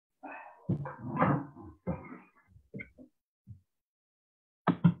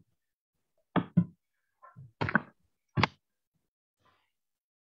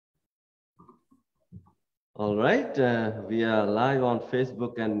All right, we are live on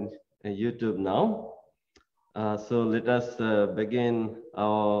Facebook and YouTube now. So let us begin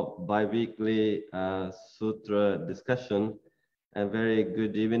our bi-weekly sutra discussion. A very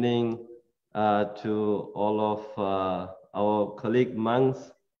good evening to all of our colleague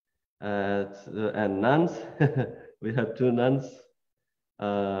monks and nuns. We have two nuns.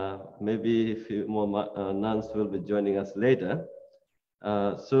 Maybe a few more nuns will be joining us later.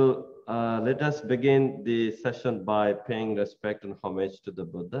 Let us begin the session by paying respect and homage to the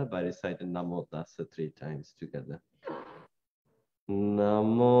Buddha by reciting Namo Tassa 3 times together.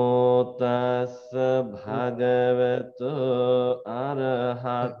 Namo Tassa Bhagavato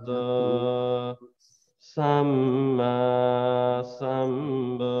Arahato Samma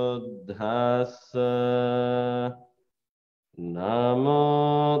Sambuddhassa.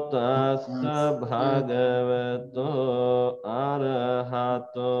 Namo Tassa Bhagavato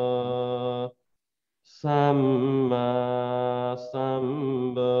Arahato Samma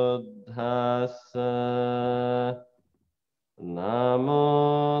Sambuddhassa.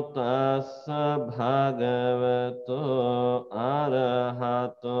 Namo Tassa Bhagavato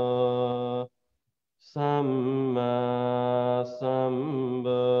Arahato Samma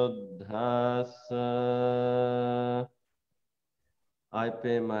Sambuddhassa. I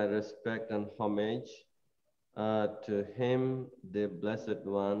pay my respect and homage to him, the Blessed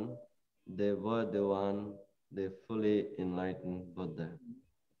One, the Worthy One, the fully enlightened Buddha.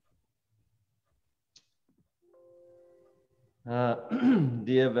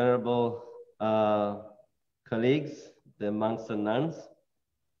 Dear Venerable colleagues, the monks and nuns,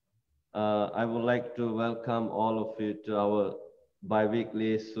 I would like to welcome all of you to our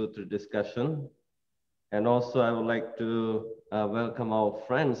bi-weekly sutra discussion. And also I would like to welcome our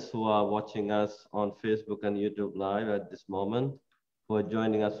friends who are watching us on Facebook and YouTube Live at this moment, who are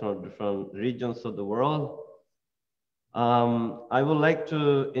joining us from different regions of the world. I would like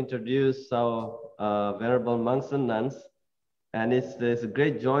to introduce our Venerable monks and nuns. And it's a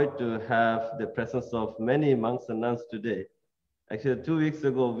great joy to have the presence of many monks and nuns today. Actually, 2 weeks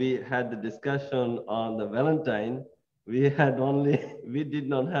ago, we had the discussion on the Valentine. We did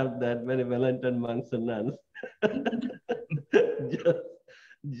not have that many Valentine monks and nuns.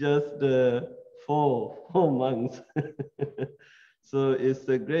 just four monks. So it's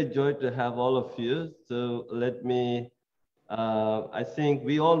a great joy to have all of you. So let me, I think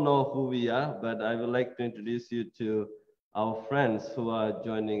we all know who we are, but I would like to introduce you to our friends who are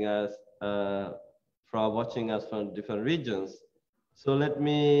joining us, watching us from different regions. So let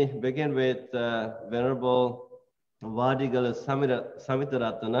me begin with Venerable Vadigala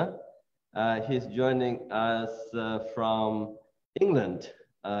Samitaratana. He's joining us from England.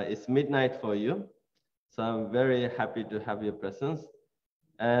 It's midnight for you. So I'm very happy to have your presence.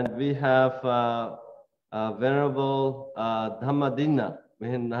 And we have Venerable Dhammadina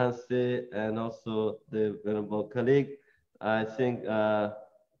Mehendanse, and also the Venerable colleague, I think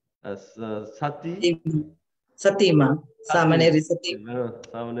Sati. Satima, Samaneri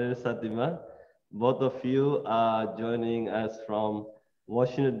Satima. Both of you are joining us from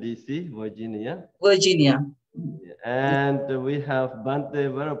Washington, D.C., Virginia. And we have Bante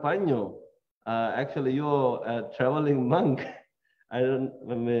Verapanyo. Actually, you're a traveling monk. I don't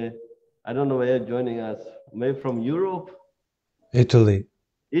know where you're joining us. Maybe from Europe? Italy.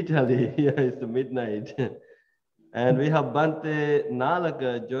 Italy, yeah, it's midnight. And we have Bante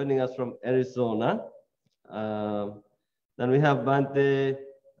Nalaka joining us from Arizona. Then we have Bante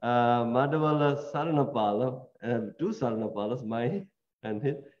Madhavala Saranapala, two Saranapalas, mine and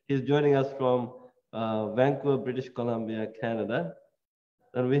his. He's joining us from Vancouver, British Columbia, Canada.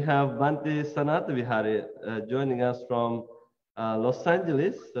 Then we have Bante Sanata Vihari joining us from Los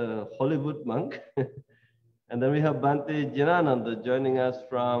Angeles, Hollywood monk. And then we have Bante Janananda joining us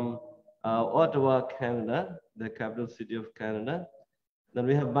from Ottawa, Canada, the capital city of Canada. Then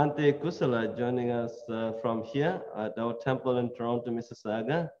we have Bante Kusala joining us from here at our temple in Toronto,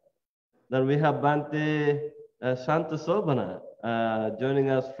 Mississauga. Then we have Bante Shanta Sobana joining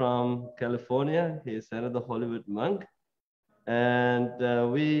us from California. He's another Hollywood monk. And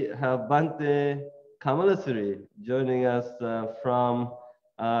we have Bante Kamalasuri joining us from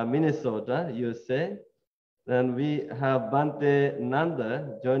Minnesota, USA. Then we have Bante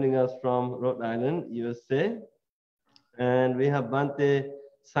Nanda joining us from Rhode Island, USA. And we have Bante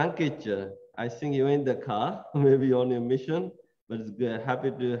Sankecha. I think you're in the car, maybe on your mission, but it's good. Happy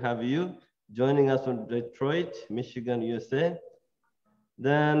to have you joining us from Detroit, Michigan, USA.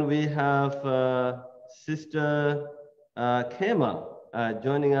 Then we have Sister Kema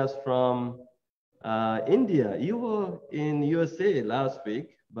joining us from India. You were in USA last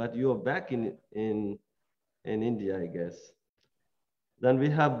week, but you are back in India, I guess. Then we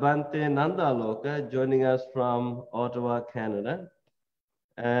have Bante Nandaloka joining us from Ottawa, Canada.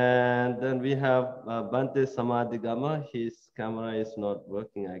 And then we have Bante Samadhigama. His camera is not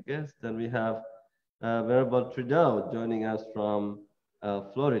working, I guess. Then we have Venerable Trudeau joining us from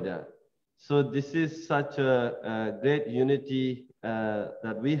Florida. So this is such a great unity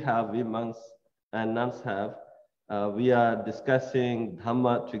that we have, we monks and nuns have. We are discussing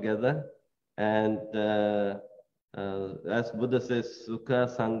Dhamma together. And as Buddha says, Sukha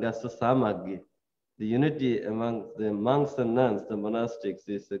Sangha Samaggi, the unity among the monks and nuns, the monastics,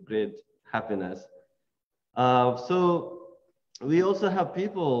 is a great happiness. So we also have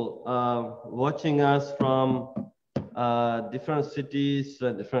people watching us from different cities,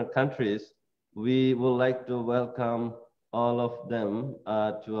 different countries. We would like to welcome all of them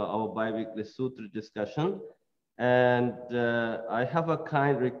to our bi-weekly sutra discussion. And I have a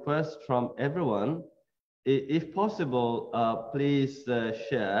kind request from everyone. If possible, please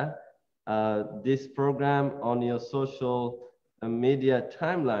share this program on your social media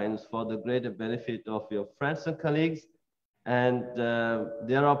timelines for the greater benefit of your friends and colleagues. And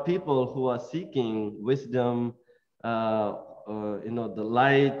there are people who are seeking wisdom, the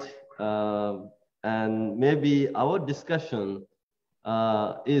light, and maybe our discussion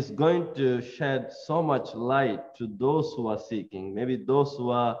is going to shed so much light to those who are seeking, maybe those who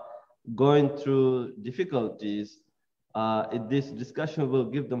are going through difficulties. This discussion will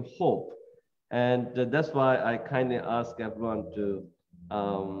give them hope. And that's why I kindly ask everyone to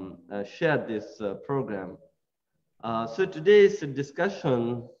share this program. So today's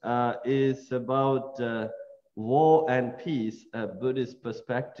discussion is about war and peace, a Buddhist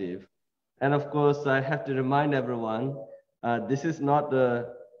perspective. And of course, I have to remind everyone, this is not a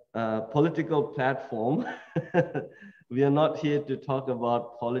political platform. We are not here to talk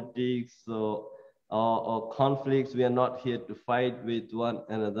about politics or conflicts. We are not here to fight with one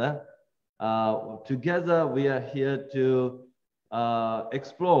another. Together, we are here to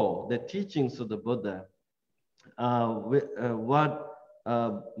explore the teachings of the Buddha. What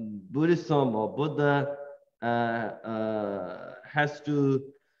Buddhism or Buddha has to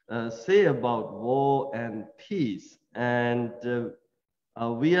say about war and peace. And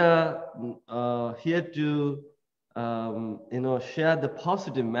we are here to share the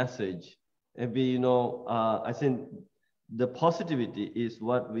positive message. Maybe, I think the positivity is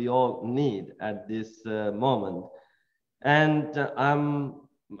what we all need at this moment. And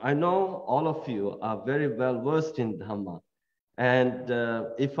I know all of you are very well versed in Dhamma. And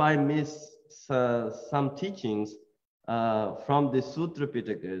if I miss some teachings from the Sutra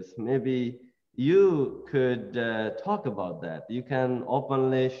Pitakas, maybe you could talk about that. You can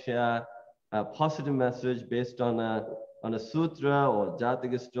openly share a positive message based on a sutra or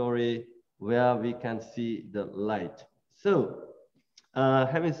Jataka story where we can see the light. So,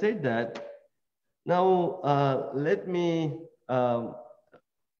 having said that, now let me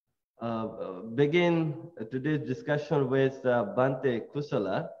begin today's discussion with Bante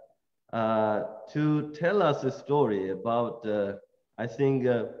Kusala to tell us a story about, I think,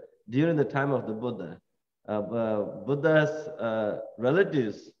 during the time of the Buddha. Buddha's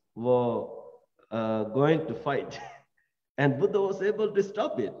relatives were going to fight, and Buddha was able to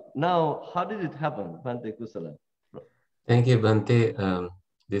stop it. Now, how did it happen, Bante Kusala? Thank you, Bante.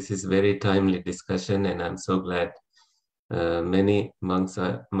 This is very timely discussion, and I'm so glad many monks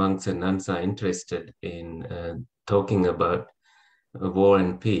and nuns are interested in talking about war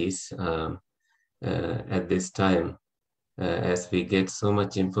and peace at this time, as we get so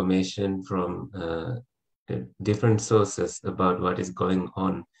much information from different sources about what is going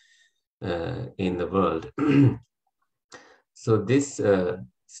on in the world. So this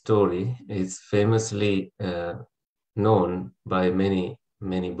story is famously known by many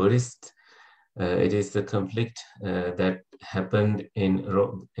Buddhists. It is the conflict that happened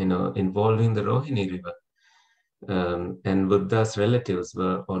involving the Rohini River, and Buddha's relatives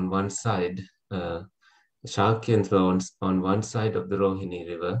were on one side. Shakyans were on one side of the Rohini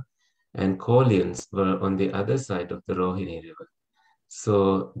River, and Kolyans were on the other side of the Rohini River.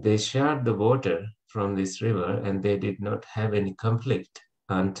 So they shared the water from this river, and they did not have any conflict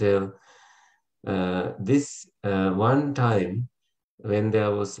until this one time when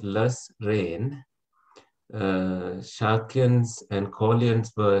there was less rain. Shakyans and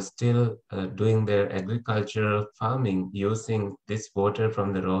Kolyans were still doing their agricultural farming using this water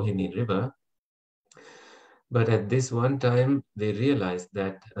from the Rohini River. But at this one time, they realized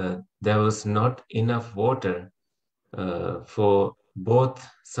that there was not enough water for both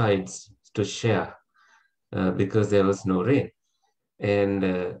sides to share because there was no rain.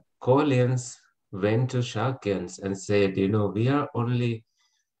 And Koreans went to Shakyans and said, we are only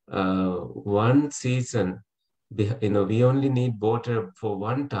one season, we only need water for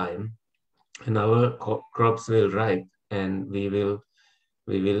one time, and our crops will ripe, and we will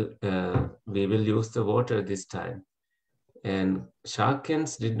use the water this time. And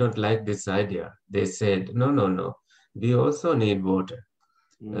Shakyans did not like this idea. They said, no, no, no, we also need water.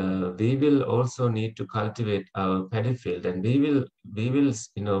 We will also need to cultivate our paddy field, and we will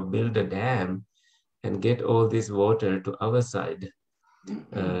build a dam and get all this water to our side.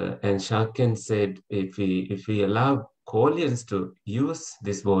 And Sharkin said, if we allow Koreans to use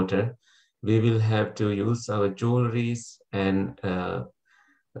this water, we will have to use our jewelries and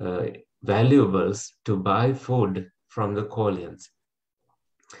valuables to buy food from the Koreans.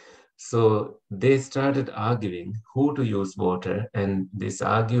 So they started arguing who to use water, and these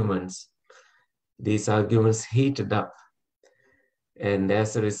arguments heated up. And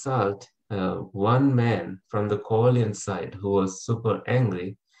as a result, one man from the Korean side who was super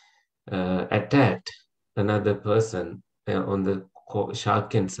angry attacked another person on the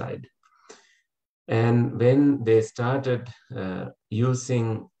Sharkin side. And when they started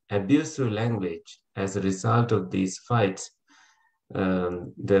using abusive language as a result of these fights,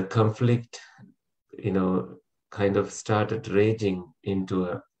 the conflict, kind of started raging into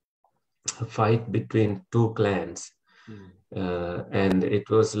a fight between two clans. And it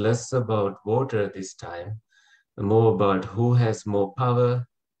was less about water this time, more about who has more power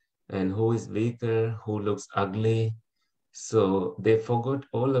and who is weaker, who looks ugly. So they forgot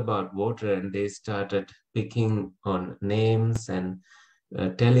all about water, and they started picking on names and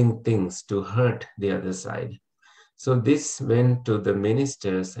telling things to hurt the other side. So this went to the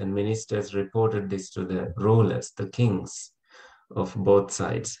ministers, and ministers reported this to the rulers, the kings of both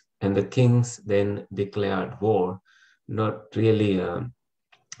sides. And the kings then declared war, not really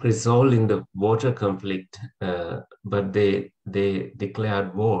resolving the water conflict, but they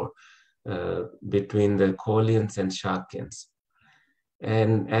declared war between the Koreans and Shakyans.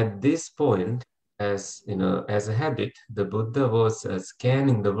 And at this point, as a habit, the Buddha was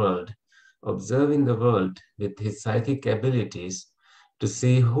scanning the world, observing the world with his psychic abilities to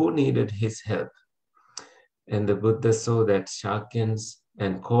see who needed his help. And the Buddha saw that Shakyans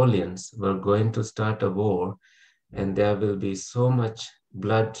and Koreans were going to start a war, and there will be so much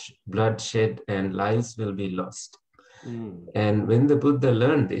bloodshed and lives will be lost. And when the Buddha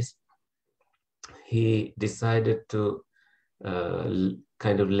learned this, he decided to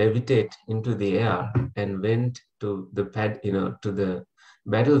kind of levitate into the air and went to the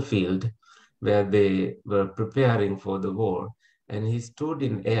battlefield where they were preparing for the war. And he stood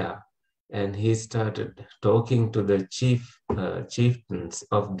in air and he started talking to the chieftains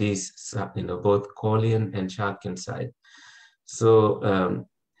of these, both Korean and Shakyan side. So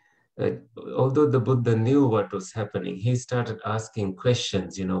although the Buddha knew what was happening, he started asking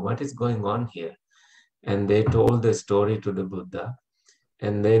questions, what is going on here? And they told the story to the Buddha.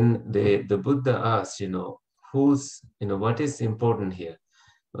 And then the Buddha asked, what is important here?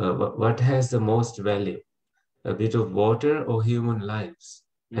 What has the most value? A bit of water or human lives?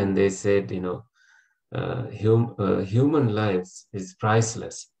 And they said, human lives is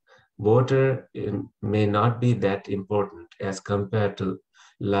priceless. Water may not be that important as compared to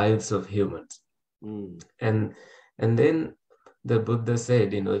lives of humans. And then the Buddha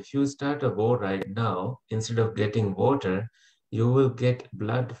said, if you start a war right now, instead of getting water, you will get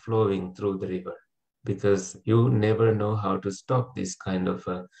blood flowing through the river, because you never know how to stop this kind of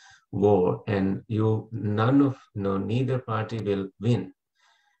a war, and neither party will win.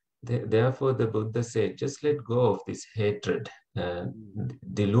 Therefore, the Buddha said, just let go of this hatred,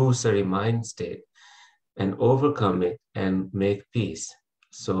 delusory mind state, and overcome it and make peace.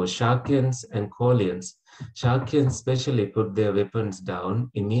 So Shakyans and Koreans, Shakyans especially put their weapons down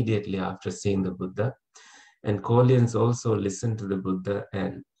immediately after seeing the Buddha, and Koreans also listened to the Buddha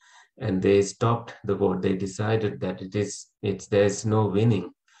and they stopped the war. They decided that there's no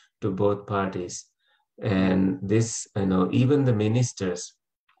winning to both parties. And this, even the ministers,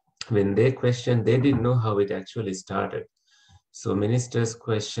 when they questioned, they didn't know how it actually started. So ministers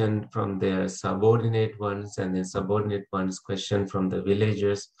questioned from their subordinate ones, and then subordinate ones questioned from the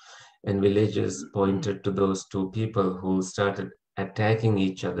villagers, and villagers pointed to those two people who started attacking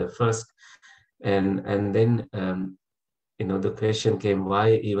each other first. And then, the question came,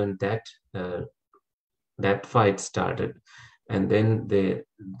 why even that fight started? And then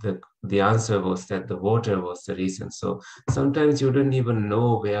the answer was that the water was the reason. So sometimes you don't even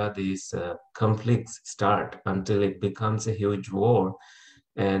know where these conflicts start until it becomes a huge war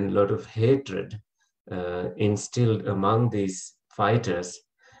and a lot of hatred instilled among these fighters.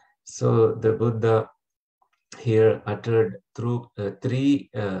 So the Buddha here uttered through three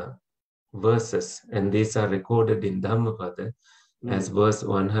verses, and these are recorded in Dhammapada as verse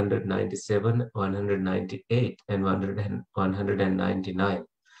 197, 198, and 199,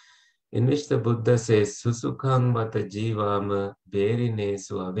 in which the Buddha says, Susukang vata jivama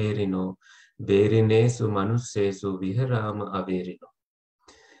verinesu averino, verinesu manusesu viharama averino.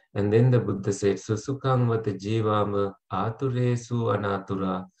 And then the Buddha said, Susukang vata jivama aturesu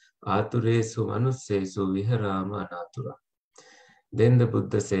anatura, aturesu manusesu viharama anatura. Then the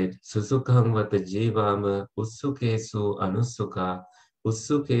Buddha said, Susukang vata jivama usukesu anusuka,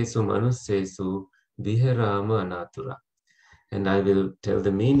 usukesu manusesu viharama anatura. And I will tell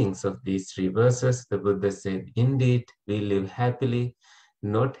the meanings of these three verses. The Buddha said, indeed, we live happily,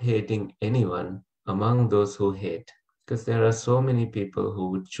 not hating anyone among those who hate. Because there are so many people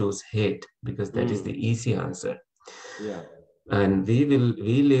who would choose hate, because that is the easy answer. Yeah. And we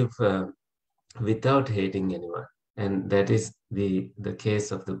live without hating anyone. And that is the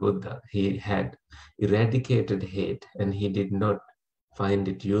case of the Buddha. He had eradicated hate, and he did not find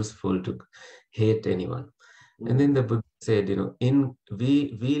it useful to hate anyone. And then the Buddha said,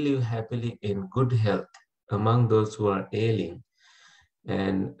 we live happily in good health among those who are ailing.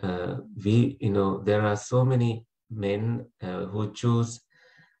 And there are so many men who choose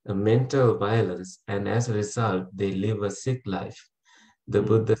mental violence, and as a result, they live a sick life. The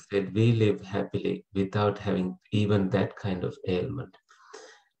Buddha said, we live happily without having even that kind of ailment.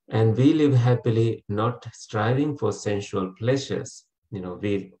 And we live happily not striving for sensual pleasures.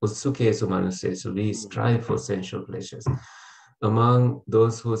 We strive for sensual pleasures. Among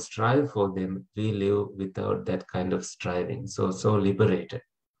those who strive for them, we live without that kind of striving. So liberated.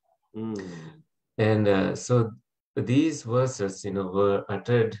 And so these verses, were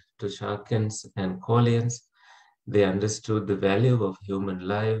uttered to Shakyans and Kolyans. They understood the value of human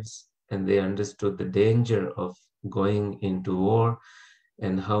lives, and they understood the danger of going into war,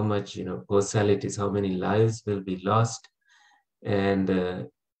 and how much, causalities, how many lives will be lost. And the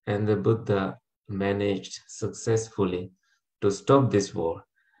Buddha managed successfully to stop this war.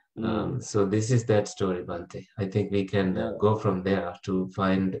 So this is that story, Bhante. I think we can go from there to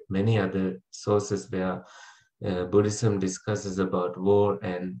find many other sources where Buddhism discusses about war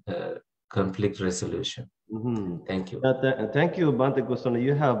and conflict resolution. Thank you. Thank you, Bhante Goswami.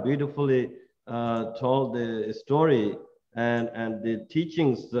 You have beautifully told the story and the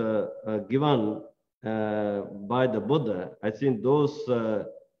teachings given by the Buddha. I think those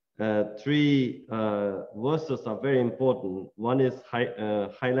three verses are very important. One is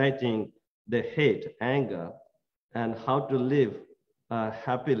highlighting the hate, anger, and how to live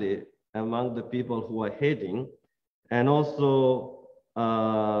happily among the people who are hating, and also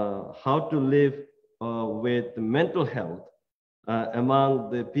how to live with mental health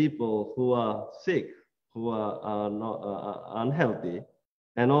among the people who are sick, who are not, unhealthy,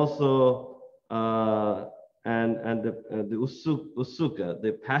 and also and the usuka,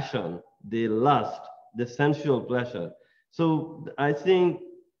 the passion, the lust, the sensual pleasure. So I think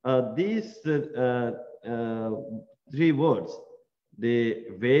these three words, the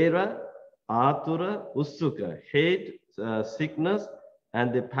vera, atura, usuka, hate, sickness,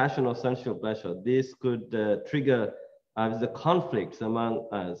 and the passion of sensual pleasure. This could trigger the conflicts among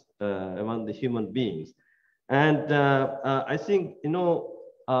us, among the human beings. And I think,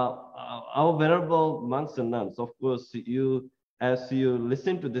 our venerable monks and nuns, of course, as you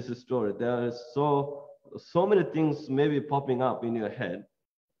listen to this story, there is so many things maybe popping up in your head.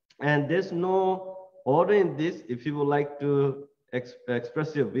 And there's no order in this. If you would like to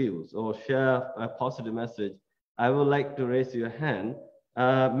express your views or share a positive message, I would like to raise your hand.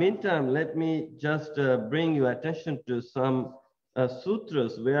 Meantime, let me just bring your attention to some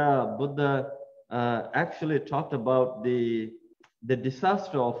sutras where Buddha actually talked about the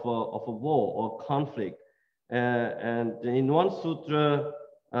disaster of a war or conflict. And in one sutra,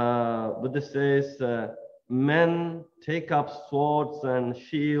 Buddha says, men take up swords and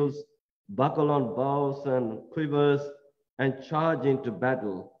shields, buckle on bows and quivers, and charge into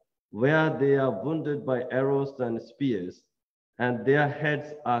battle, where they are wounded by arrows and spears, and their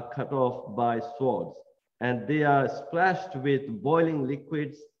heads are cut off by swords, and they are splashed with boiling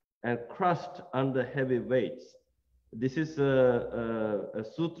liquids and crushed under heavy weights. This is a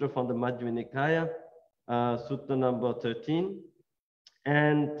sutra from the Majjhima Nikaya, Sutta number 13.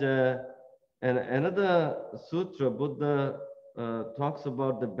 And another sutra, Buddha talks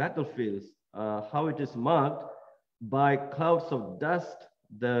about the battlefields, how it is marked by clouds of dust,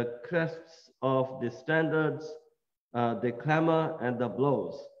 the crests of the standards, the clamor and the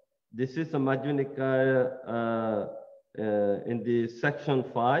blows. This is a Majjhima Nikaya in the section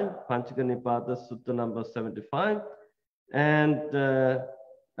 5, Panchaka Nipata Sutta number 75. And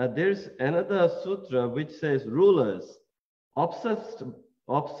there's another sutra which says, rulers, obsessed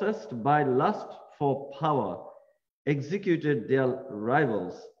by lust for power, executed their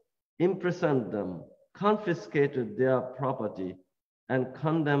rivals, imprisoned them, confiscated their property, and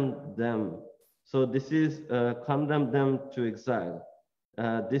condemned them. So this is condemned them to exile.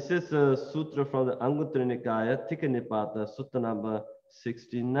 This is a sutra from the Anguttara Nikaya, Tika Nipata, Sutta number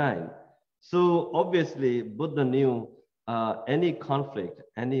 69. So obviously, Buddha knew any conflict,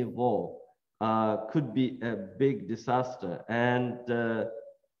 any war could be a big disaster. And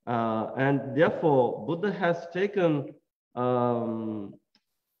therefore, Buddha has taken a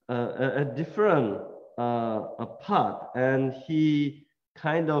different path, and he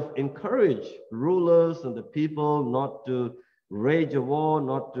kind of encouraged rulers and the people not to wage a war,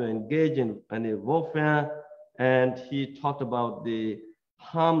 not to engage in any warfare. And he talked about the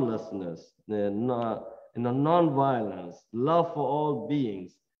harmlessness, the non-violence, love for all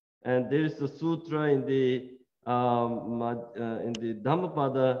beings. And there is a sutra in the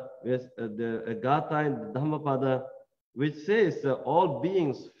Dhammapada, the Gatha in the Dhammapada, which says all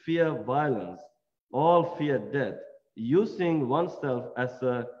beings fear violence, all fear death. Using oneself as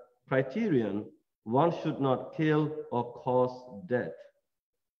a criterion, one should not kill or cause death.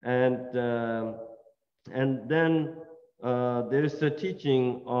 And then there is a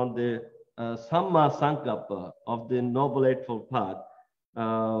teaching on the Samma Sankappa of the Noble Eightfold Path.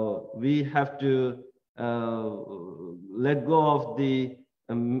 We have to let go of the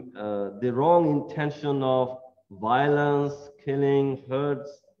wrong intention of violence, killing,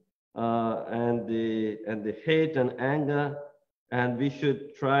 hurts, and the hate and anger, and we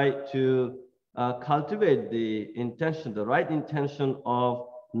should try to cultivate the intention, the right intention of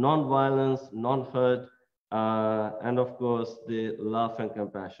non-violence, non-hurt, and of course the love and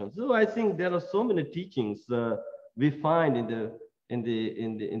compassion. So I think there are so many teachings we find in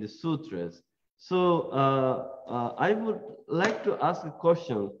the sutras. So I would like to ask a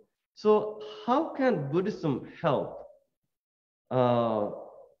question. So how can Buddhism help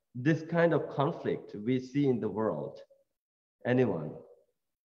this kind of conflict we see in the world? Anyone?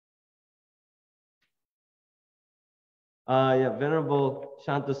 Yeah, Venerable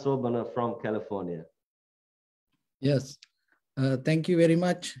Shanta Sobana from California. Yes, thank you very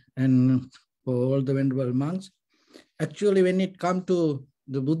much, and for all the venerable monks. Actually, when it comes to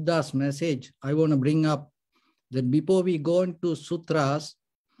the Buddha's message, I want to bring up that before we go into sutras,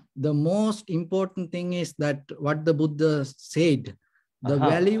 the most important thing is that what the Buddha said, the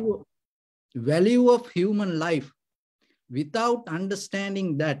value of human life. Without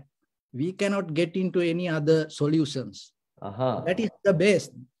understanding that, we cannot get into any other solutions. That is the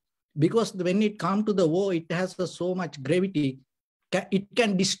best. Because when it comes to the war, it has so much gravity, it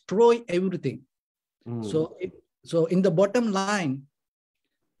can destroy everything. So in the bottom line,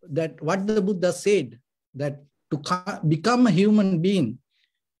 that what the Buddha said, that to become a human being,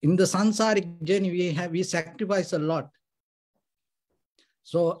 in the samsaric journey, we sacrifice a lot.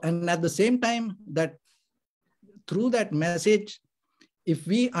 So, and at the same time, that through that message, if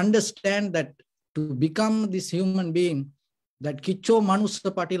we understand that to become this human being, that kicho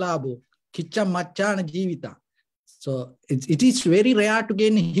manusa patilabo, kicha machana jivita. So it is very rare to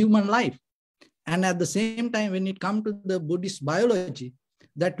gain human life. And at the same time, when it comes to the Buddhist biology,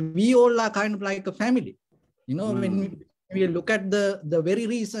 that we all are kind of like a family. You know, when we look at the very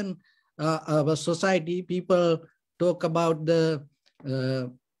recent our society, people talk about the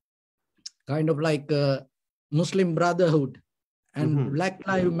kind of like Muslim Brotherhood and Black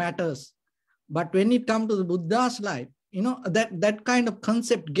Lives Matters. But when it comes to the Buddha's life, you know, that kind of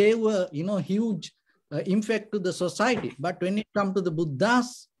concept gave a, you know, huge impact to the society. But when it comes to the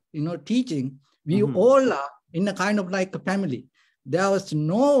Buddha's, you know, teaching, we all are in a kind of like a family. There was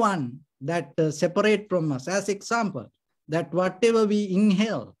no one that separate from us. As example, that whatever we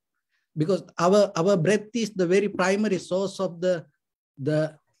inhale, because our breath is the very primary source of the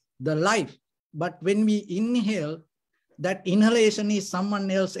life. But when we inhale, that inhalation is someone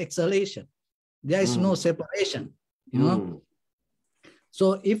else's exhalation. There is no separation, you know.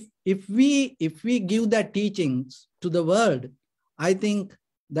 So if we give that teachings to the world, I think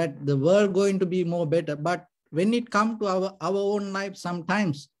that the world going to be more better. But when it comes to our own life,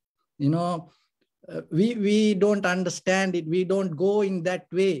 sometimes, you know, we don't understand it. We don't go in that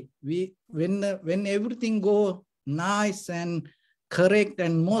way. When everything go nice and correct,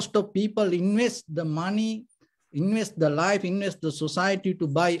 and most of people invest the money, invest the life, invest the society to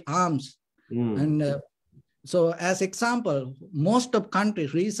buy arms. And so as example, most of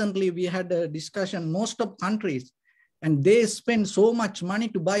countries, recently we had a discussion, most of countries, and they spend so much money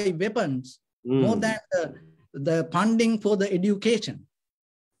to buy weapons, more than the funding for the education,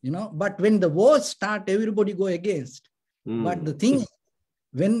 but when the wars start, everybody go against. But the thing is,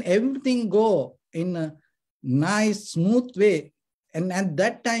 when everything go in a nice, smooth way, and at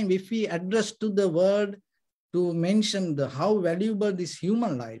that time, if we address to the world to mention how valuable this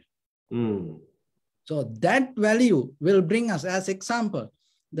human life, so that value will bring us as example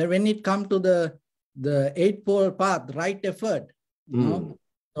that when it comes to the Eightfold Path, right effort,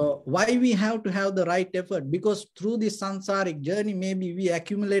 so why we have to have the right effort? Because through this samsaric journey, maybe we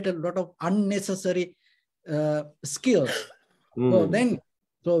accumulated a lot of unnecessary skills.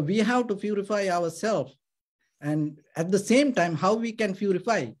 So we have to purify ourselves. And at the same time, how we can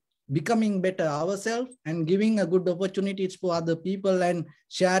purify? Becoming better ourselves and giving a good opportunities for other people and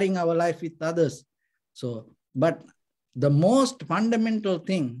sharing our life with others. So, but the most fundamental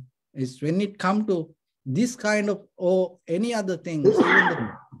thing is when it comes to this kind of or any other things, even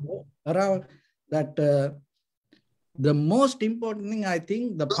around that, the most important thing, I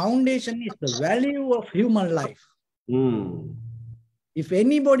think, the foundation is the value of human life. If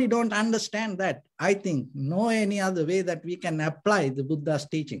anybody don't understand that, I think no any other way that we can apply the Buddha's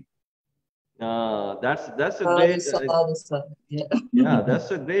teaching. That's a great yeah,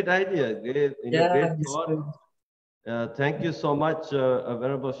 that's a great idea. Great thought. Thank you so much,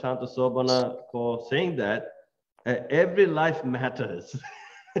 Venerable Shanta Sobana, for saying that. Every life matters,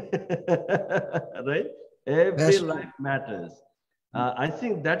 right? Every life matters. I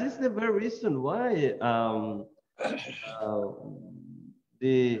think that is the very reason why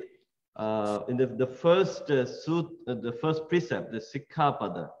in the first the first precept, the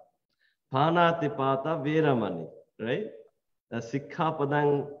Sikkhapada, Panatipata Veramani, right?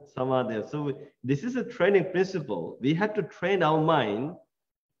 Sikkhapadang Samadhi. So this is a training principle. We have to train our mind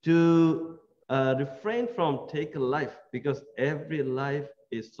to refrain from taking life, because every life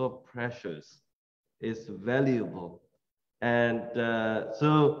is so precious, it's valuable. And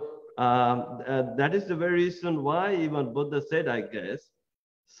so that is the very reason why even Buddha said, I guess,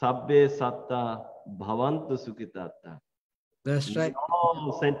 Sabbe Satta Bhavantu Sukhitatta. That's right.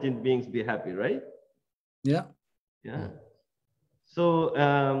 All sentient beings be happy, right? Yeah. Yeah. So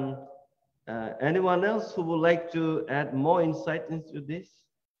anyone else who would like to add more insight into this?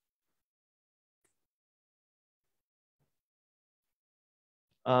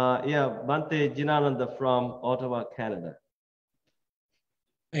 Yeah, Bhante Jinananda from Ottawa, Canada.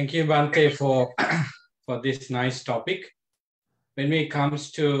 Thank you, Bhante, for this nice topic. When it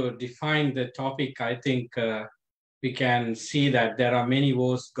comes to define the topic, I think we can see that there are many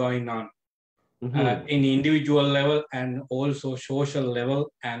wars going on in individual level and also social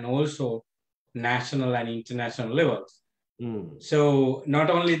level and also national and international levels. So not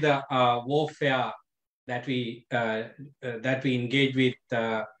only the warfare that we engage with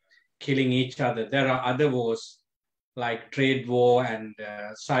killing each other, there are other wars like trade war and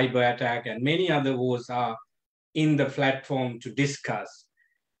cyber attack, and many other wars are in the platform to discuss.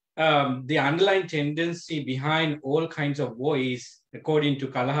 The underlying tendency behind all kinds of war is, according to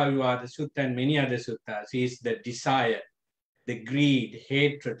Kalahavivada Sutta and many other suttas, is the desire, the greed,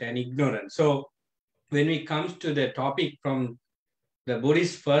 hatred, and ignorance. So when it comes to the topic from the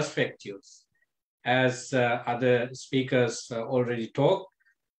Buddhist perspectives, as other speakers already talked,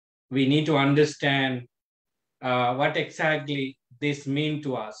 we need to understand what exactly this means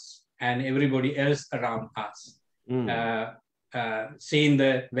to us and everybody else around us. Seeing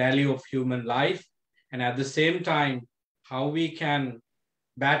the value of human life, and at the same time, how we can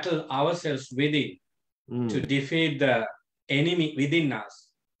battle ourselves within to defeat the enemy within us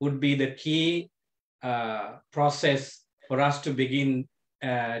would be the key process for us to begin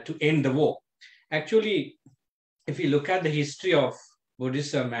to end the war. Actually, if you look at the history of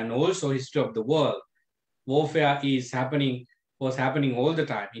Buddhism and also history of the world, warfare was happening all the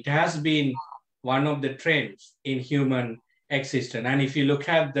time. It has been one of the trends in human existence. And if you look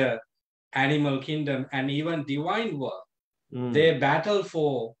at the animal kingdom and even divine world, they battle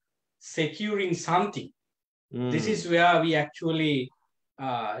for securing something. This is where we actually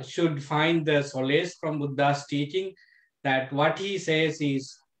should find the solace from Buddha's teaching, that what he says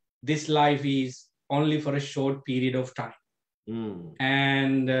is this life is only for a short period of time.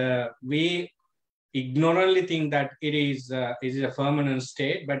 And we ignorantly think that it is a permanent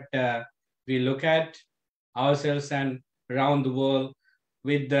state, but we look at ourselves and around the world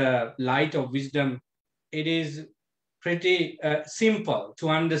with the light of wisdom it is pretty simple to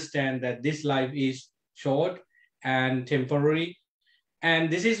understand that this life is short and temporary. And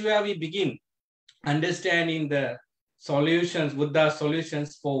this is where we begin understanding the solutions, Buddha's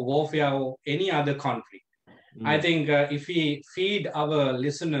solutions for warfare or any other conflict. I think if we feed our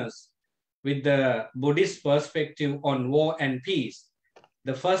listeners with the Buddhist perspective on war and peace,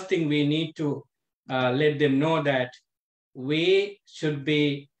 the first thing we need to let them know that we should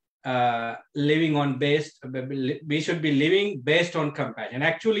be living based on compassion.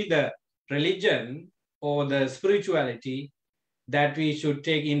 Actually, the religion or the spirituality that we should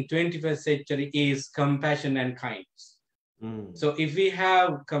take in 21st century is compassion and kindness. So if we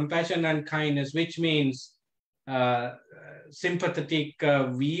have compassion and kindness, which means sympathetic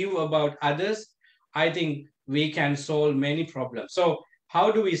view about others, I think we can solve many problems. So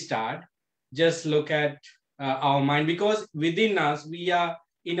how do we start? Just look at our mind, because within us, we are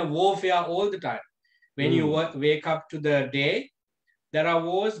in a warfare all the time. When you wake up to the day, there are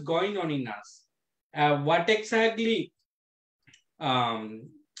wars going on in us. What exactly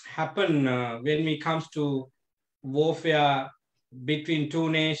happen when it comes to warfare between two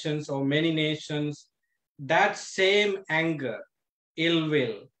nations or many nations? That same anger, ill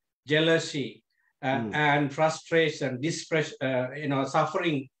will, jealousy, and frustration,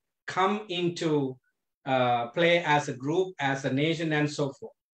 suffering come into play as a group, as a nation, and so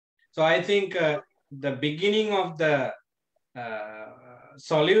forth. So I think the beginning of the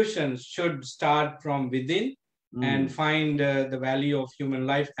solutions should start from within and find the value of human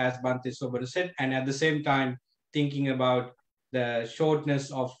life, as Bhante Sobara said, and at the same time thinking about the shortness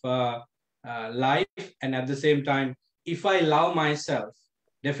of life, and at the same time, if I love myself,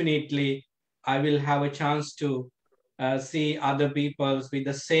 definitely I will have a chance to see other people with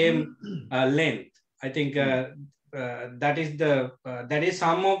the same length. I think that is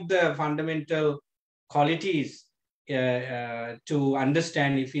some of the fundamental qualities to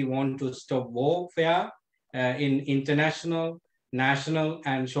understand if we want to stop warfare in international, national,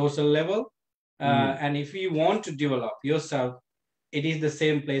 and social level. And if we want to develop yourself, it is the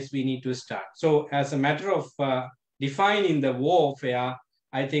same place we need to start. So as a matter of defining the warfare,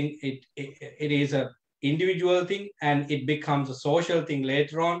 I think it is a individual thing, and it becomes a social thing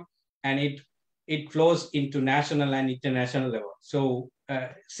later on, and it flows into national and international level. So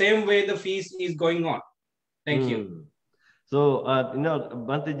same way the feast is going on. Thank you. So,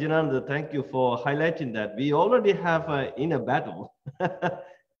 Bhante Jinananda, thank you for highlighting that. We already have an inner battle.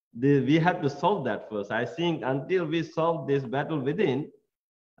 We have to solve that first. I think until we solve this battle within,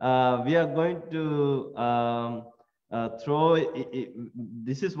 we are going to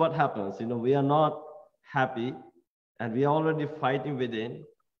this is what happens. We are not happy, and we are already fighting within,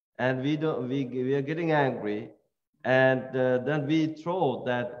 and we are getting angry, and then we throw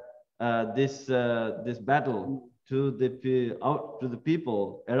that this battle to the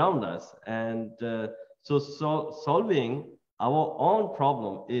people around us, and so solving our own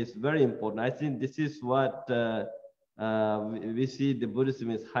problem is very important. I think this is what we see the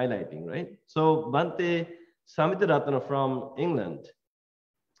Buddhism is highlighting, right? So Bhante Samitaratana from England,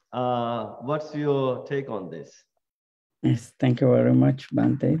 what's your take on this? Yes, thank you very much,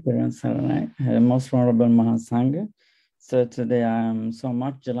 Bhante, Most Honorable Mahasangha. So today I am so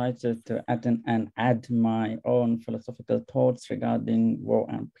much delighted to attend and add my own philosophical thoughts regarding war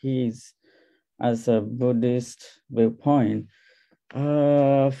and peace as a Buddhist viewpoint.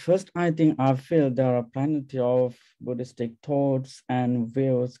 First, I think I feel there are plenty of Buddhistic thoughts and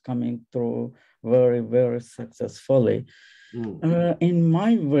views coming through very, very successfully. In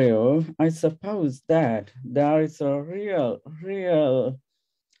my view, I suppose that there is a real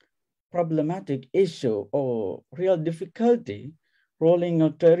problematic issue or real difficulty rolling a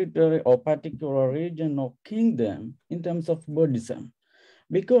territory or particular region or kingdom in terms of Buddhism.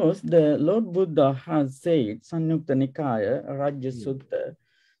 Because the Lord Buddha has said, Sanyukta Nikaya, Rajya Sutta,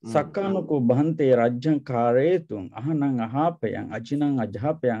 Sakanuku Bhante Rajyan Karetung, Ahanang Ahapayang, Ajinang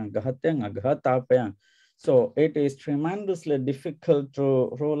Ajhapayang, Gahatang Aghatapayang. So it is tremendously difficult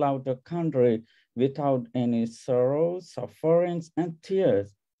to roll out a country without any sorrow, sufferings, and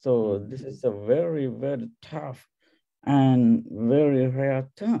tears. So this is a very, very tough and very rare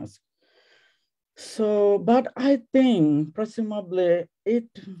task. So, but I think presumably it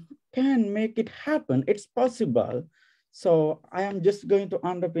can make it happen. It's possible. So I am just going to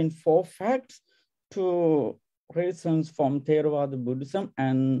underpin 4 facts, 2 reasons from Theravada Buddhism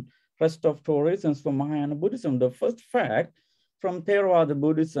and rest of 2 reasons from Mahayana Buddhism. The first fact from Theravada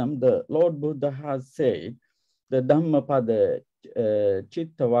Buddhism, the Lord Buddha has said, the Dhammapada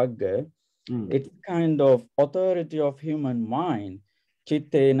Chittavagga, it's kind of authority of human mind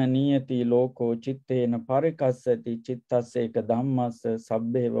Chittena niyati loko, chittena parikasati, chittaseka dhammasa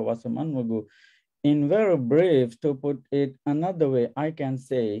sabbheva vasamanvagu. In very brief, to put it another way, I can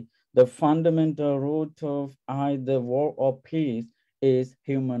say the fundamental root of either war or peace is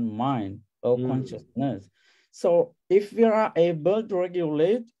human mind or consciousness. So if we are able to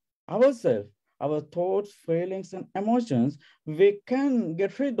regulate ourselves, our thoughts, feelings, and emotions, we can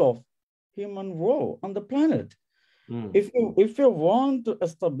get rid of human war on the planet. If you want to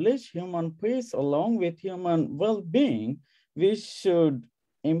establish human peace along with human well-being, we should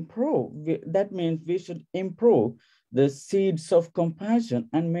improve. That means we should improve the seeds of compassion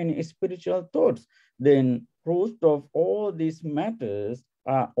and many spiritual thoughts. Then root of all these matters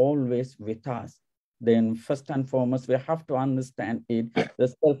are always with us. Then first and foremost, we have to understand it, the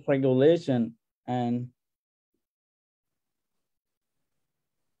self-regulation and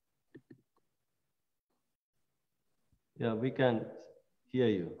yeah, we can hear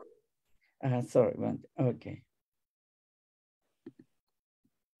you. Sorry, okay.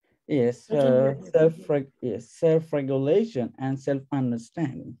 Yes, self-regulation and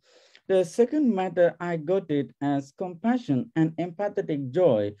self-understanding. The second matter, I got it as compassion and empathetic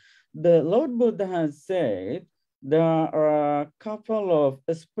joy. The Lord Buddha has said there are a couple of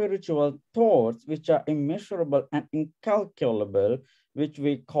spiritual thoughts which are immeasurable and incalculable, which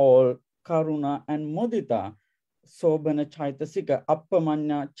we call karuna and mudita, sobhana chaitasika,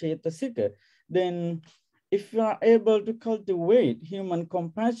 appamanya chaitasika. Then if you are able to cultivate human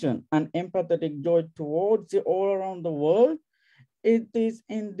compassion and empathetic joy towards all around the world, it is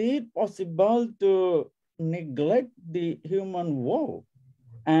indeed possible to neglect the human woe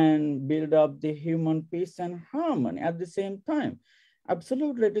and build up the human peace and harmony at the same time.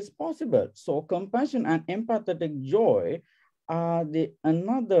 Absolutely, it is possible. So compassion and empathetic joy are the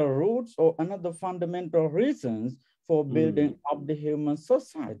another roots or another fundamental reasons for building up the human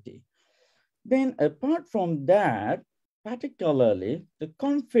society. Then apart from that, particularly, the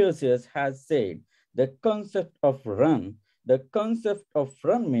Confucius has said the concept of run. The concept of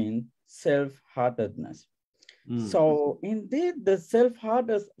run means self-heartedness. So indeed, the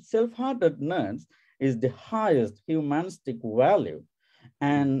self-heartedness is the highest humanistic value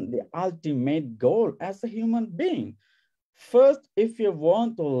and the ultimate goal as a human being. First, if you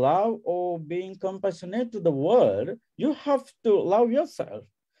want to love or being compassionate to the world, you have to love yourself.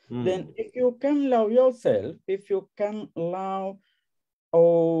 Then if you can love yourself, if you can love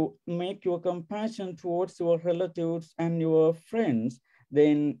or make your compassion towards your relatives and your friends,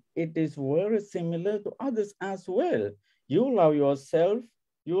 then it is very similar to others as well. You love yourself,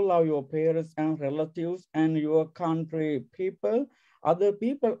 you love your parents and relatives and your country people. Other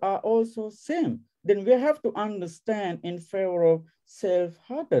people are also same. Then we have to understand in favor of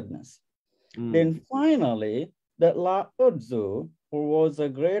self-heartedness. Then finally, the Lao Tzu, who was a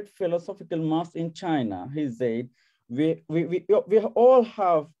great philosophical master in China, he said, we all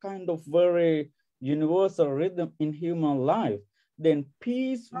have kind of very universal rhythm in human life. Then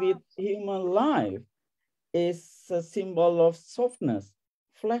peace with human life is a symbol of softness,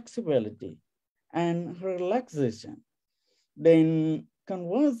 flexibility, and relaxation. Then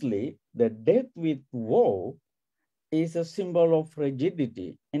conversely, the death with woe is a symbol of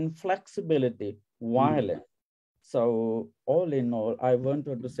rigidity, inflexibility, violence. So all in all, I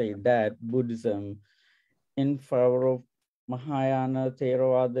wanted to say that Buddhism in favor of Mahayana,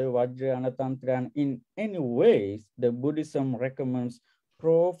 Theravada, Vajrayana, Tantra, and in any ways, the Buddhism recommends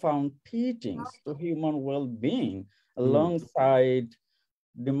profound teachings to human well-being alongside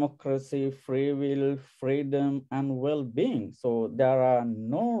democracy, free will, freedom, and well-being. So there are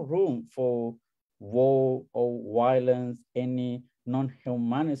no room for war or violence, any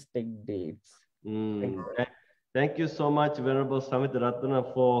non-humanistic deeds. Thank you so much, Venerable Samit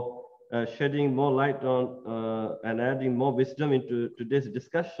Ratana, for shedding more light on and adding more wisdom into today's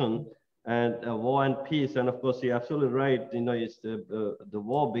discussion and war and peace. And of course, you're absolutely right. You know, it's the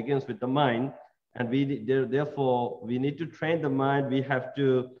war begins with the mind, and therefore we need to train the mind. We have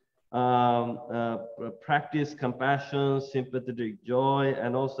to practice compassion, sympathetic joy,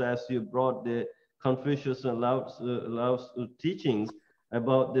 and also, as you brought the Confucius and Lao's teachings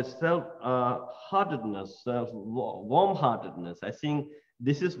about the self-heartedness, warm-heartedness. I think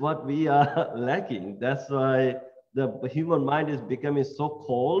this is what we are lacking. That's why the human mind is becoming so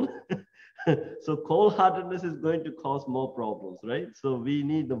cold. So cold-heartedness is going to cause more problems, right? So we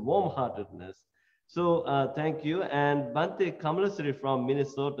need the warm-heartedness. So thank you. And Bhante Kamalasri from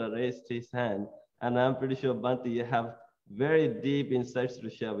Minnesota raised his hand. And I'm pretty sure, Bhante, you have very deep insights to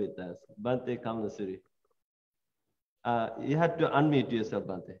share with us. Bhante Kamalasri. You had to unmute yourself,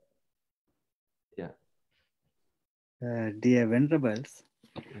 Bhante. Yeah. dear venerables.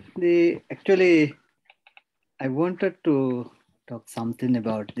 Actually, I wanted to talk something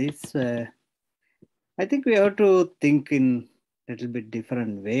about this. I think we have to think in a little bit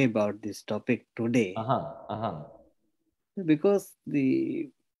different way about this topic today, because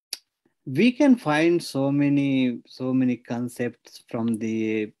we can find so many concepts from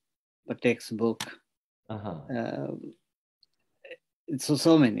the textbook.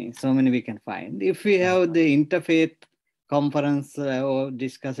 So many we can find. If we have the interfaith conference or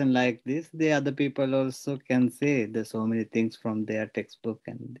discussion like this, the other people also can say there's so many things from their textbook,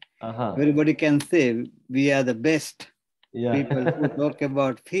 and everybody can say we are the best people who talk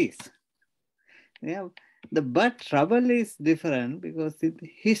about peace. Yeah, but trouble is different, because in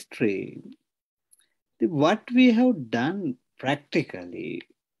history, what we have done practically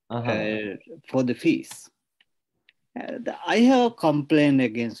for the peace. I have complained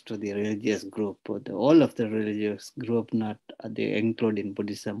against the religious group, all of the religious group, not including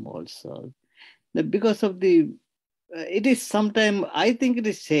Buddhism also, because of it is sometimes, I think it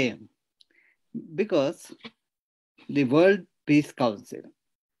is shame, because the World Peace Council,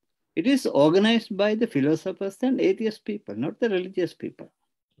 it is organized by the philosophers and atheist people, not the religious people.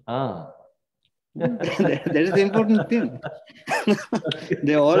 That is the important thing.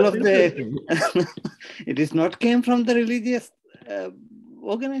 It is not came from the religious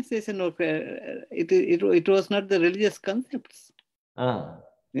organization, or it was not the religious concepts.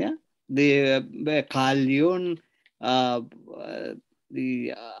 Yeah, the Carl Jung, I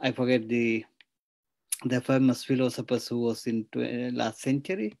forget the famous philosophers who was in last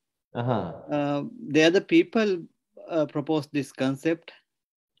century. The other people proposed this concept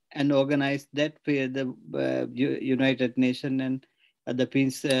and organized that for the United Nations and the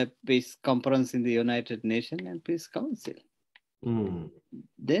peace conference in the United Nations and Peace Council.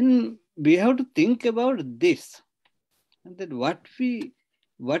 Then we have to think about this, and that what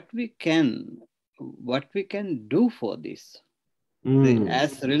we can do for this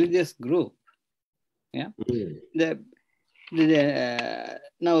as a religious group. Yeah.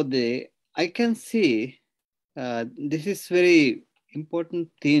 Now I can see this is very important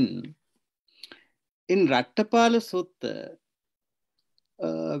thing in Rattapala Sutta.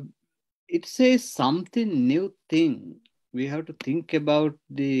 It says something new thing. We have to think about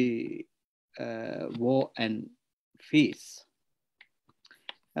the war and peace,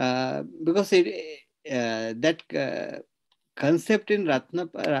 because that concept in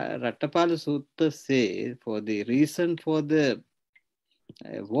Rattapala Sutta say for the reason for the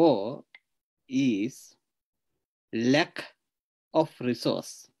war is lack of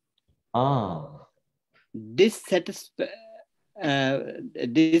resource,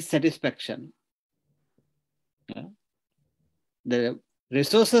 dissatisfaction. The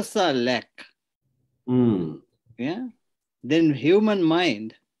resources are lack. Yeah. Then human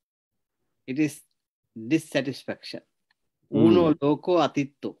mind, it is dissatisfaction. Uno loco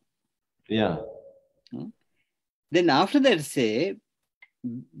atitto. Yeah. Then after that say,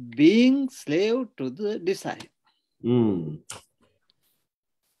 being slave to the desire.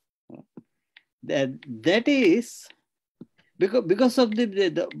 That is because of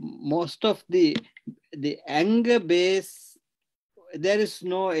the most of the anger base. There is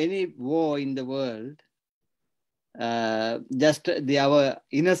no any war in the world. Just our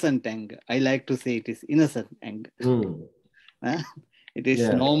innocent anger. I like to say it is innocent anger. It is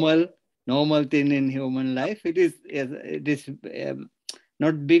normal thing in human life. It is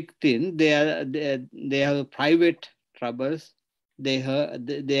not big thing. They have private troubles. They have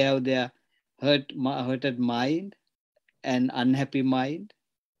their hurted mind and unhappy mind.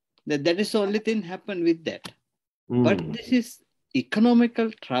 That is the only thing happen with that. But this is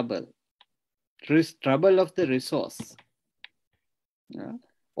economical trouble. Trouble of the resource.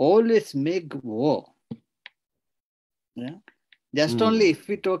 Always make war. Yeah. Just only if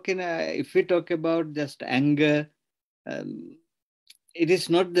we talk about just anger, it is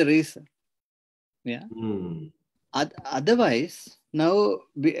not the reason. Yeah. Otherwise, now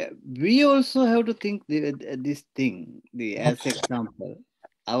we also have to think this thing. As example,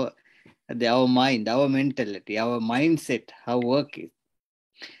 our mind, our mentality, our mindset, how work is.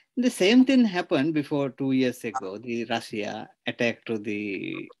 The same thing happened before 2 years ago. The Russia attack to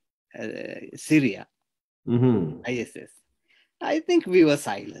the Syria, ISS. I think we were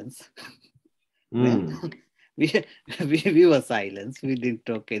silenced. We were silenced. We didn't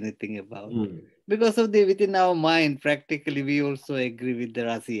talk anything about because of within our mind. Practically, we also agree with the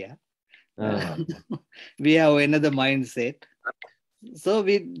Russia. We have another mindset, so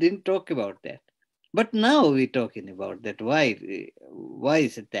we didn't talk about that. But now we're talking about that. Why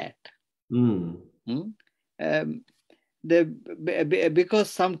is it that? because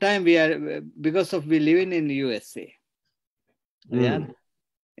sometimes because of we living in USA. Yeah.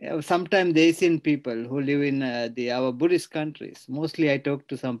 Sometimes the Asian people who live in our Buddhist countries, mostly I talked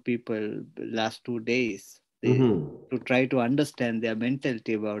to some people last 2 days to try to understand their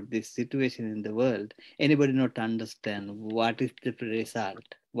mentality about this situation in the world. Anybody not understand what is the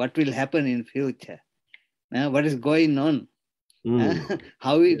result, what will happen in future, what is going on,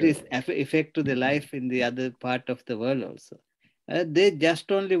 how it is affect to the life in the other part of the world also. They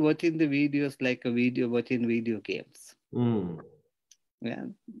just only watching the videos like watching video games. Yeah,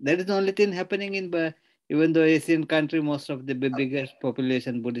 that is the only thing happening in even though Asian country, most of the biggest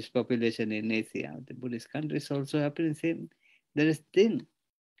population, Buddhist population in Asia, the Buddhist countries also happening same. There is thing.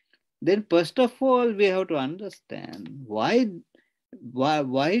 Then first of all, we have to understand why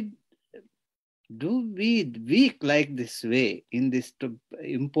do we weak like this way in this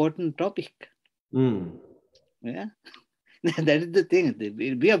important topic? Yeah, that is the thing.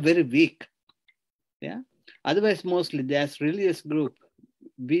 We are very weak. Yeah. Otherwise, mostly there's religious group.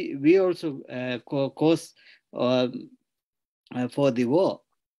 We also cause for the war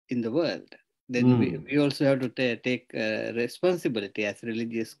in the world. Then we also have to take responsibility as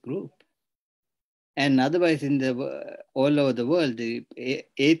religious group. And otherwise, in the all over the world, the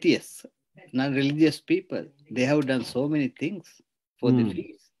atheists, non-religious people, they have done so many things for the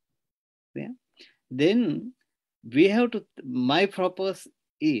peace. Yeah. Then we have to. My purpose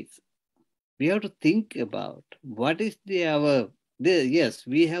is we have to think about what is yes,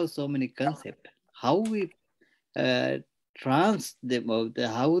 we have so many concepts. How we trans them out,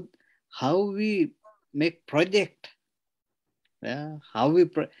 how we make project, how we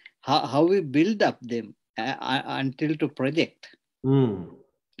build up them until to project,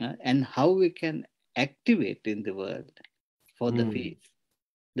 and how we can activate in the world for the peace.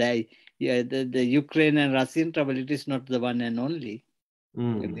 The Ukraine and Russian trouble, it is not the one and only.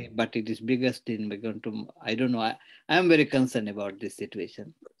 But it is biggest in I don't know. I am very concerned about this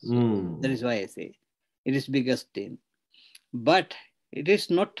situation. So that is why I say it is biggest thing. But it is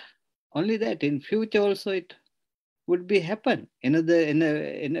not only that. In future also it would be happen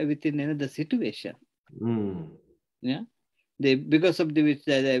within another situation. Yeah, because of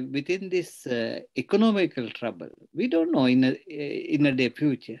within this economical trouble, we don't know in a day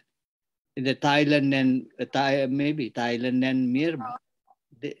future. In the Thailand and maybe Thailand and Myanmar.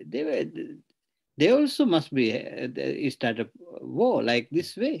 They also must be start a war like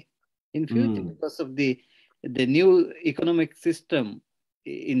this way in future because of the new economic system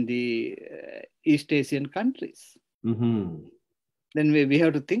in the East Asian countries. Then we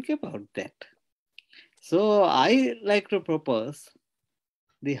have to think about that. So I like to propose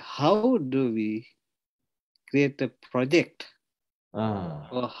how do we create a project,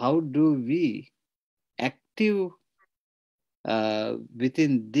 or how do we active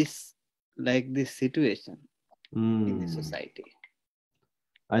within this situation in the society.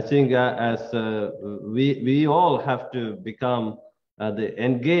 I think as we all have to become the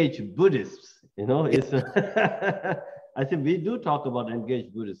engaged Buddhists, it's I think we do talk about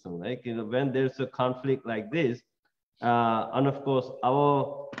engaged Buddhism, like, when there's a conflict like this, and of course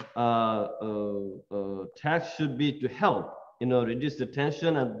our task should be to help, reduce the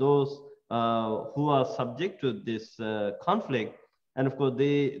tension and those who are subject to this conflict, and of course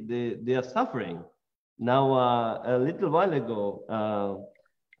they are suffering. Now, a little while ago,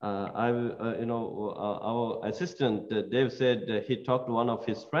 our assistant Dave said he talked to one of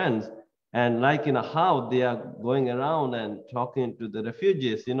his friends, and like how they are going around and talking to the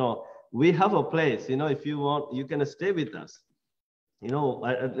refugees. We have a place. If you want, you can stay with us.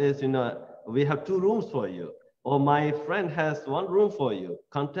 At least we have 2 rooms for you. Or my friend has 1 room for you.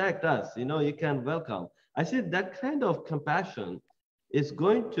 Contact us. You can welcome. I said that kind of compassion is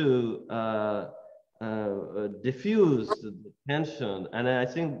going to diffuse the tension. And I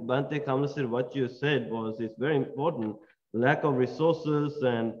think, Bhante Kamasir, what you said is very important. Lack of resources,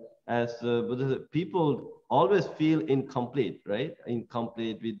 and as people always feel incomplete, right?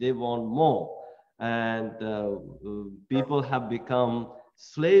 Incomplete, they want more. And people have become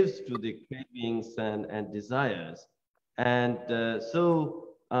slaves to the cravings and desires. And so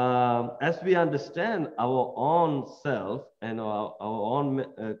as we understand our own self and our own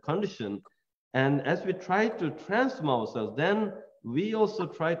condition, and as we try to transform ourselves, then we also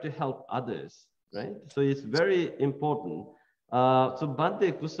try to help others, right? So it's very important. So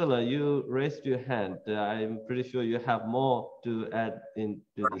Bhante Kusala, you raised your hand. I'm pretty sure you have more to add into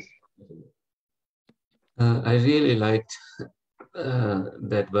this. I really liked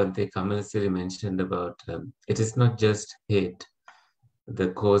that Bhante Kamalsiri mentioned about it is not just hate, the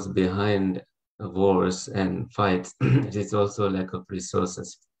cause behind wars and fights, it is also lack of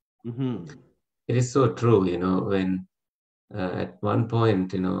resources. It is so true, when at one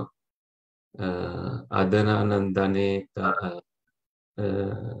point, Adananandane,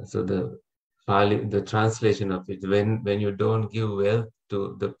 so the translation of it, when you don't give wealth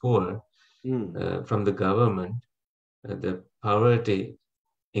to the poor from the government, the poverty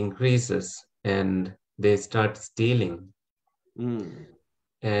increases and they start stealing.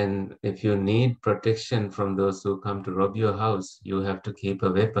 And if you need protection from those who come to rob your house, you have to keep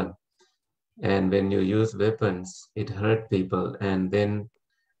a weapon. And when you use weapons, it hurt people. And then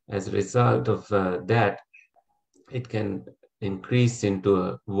as a result of that, it can increase into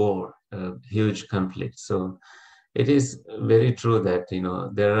a war, a huge conflict. So it is very true that,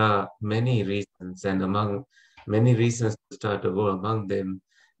 there are many reasons, and among many reasons to start a war, among them,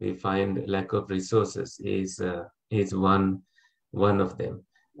 we find lack of resources is one of them.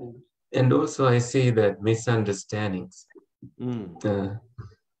 And also I see that misunderstandings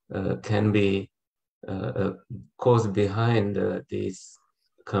can be a cause behind these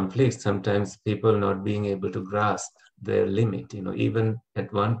conflicts. Sometimes people not being able to grasp their limit, even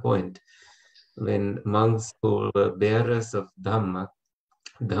at one point when monks who were bearers of Dhammadhara,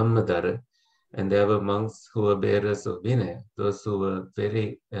 and there were monks who were bearers of Vinaya, those who were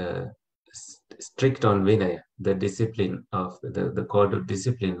very strict on Vinaya, the discipline of the code of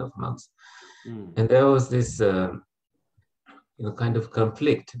discipline of monks. And there was this kind of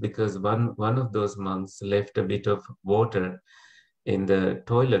conflict, because one of those monks left a bit of water in the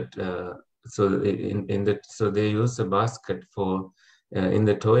toilet. So they used a basket for in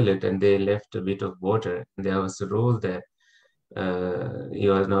the toilet, and they left a bit of water. And there was a rule that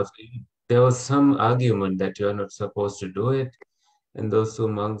you are not. There was some argument that you are not supposed to do it. And those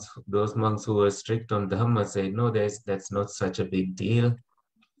monks who were strict on Dhamma said, no, that's not such a big deal.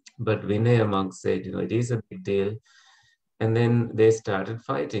 But Vinaya monks said, it is a big deal. And then they started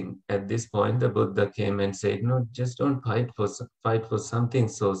fighting. At this point, the Buddha came and said, no, just don't fight for something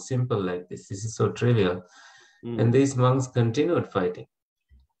so simple like this. This is so trivial. And these monks continued fighting,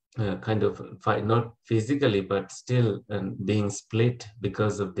 kind of fight, not physically, but still being split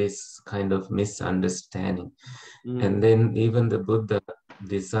because of this kind of misunderstanding. And then even the Buddha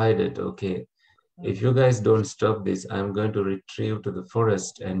decided, okay, if you guys don't stop this, I'm going to retreat to the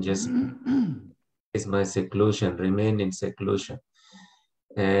forest and just is my seclusion, remain in seclusion.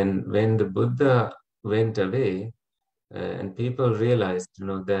 And when the Buddha went away, and people realized,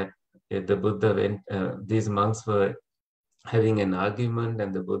 that the Buddha went, these monks were having an argument,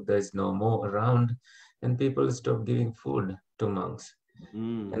 and the Buddha is no more around, and people stopped giving food to monks.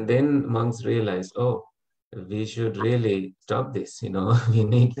 And then monks realized, oh, we should really stop this. We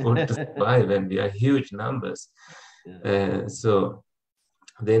need food to survive, and we are huge numbers. So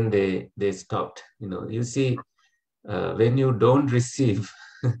then they stopped. You see, when you don't receive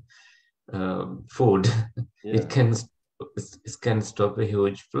food, it can stop a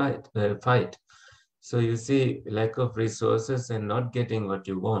huge fight. So you see, lack of resources and not getting what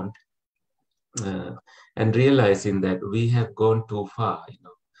you want, and realizing that we have gone too far.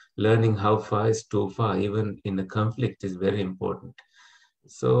 Learning how far is too far, even in a conflict, is very important.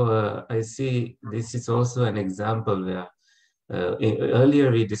 So I see this is also an example where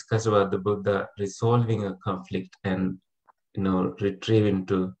earlier we discussed about the Buddha resolving a conflict and retrieving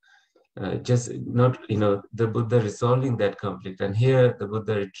to the Buddha resolving that conflict, and here the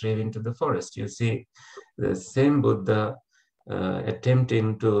Buddha retrieving to the forest. You see the same Buddha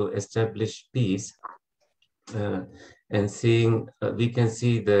attempting to establish peace, and seeing we can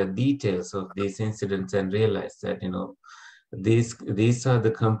see the details of these incidents and realize that these are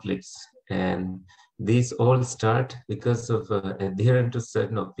the conflicts, and these all start because of adherence to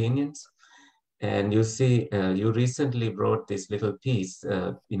certain opinions. And you see, you recently wrote this little piece,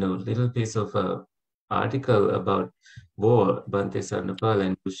 little piece of article about war, Bhante Sarnapal,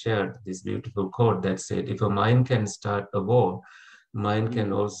 and you shared this beautiful quote that said, if a mind can start a war, mind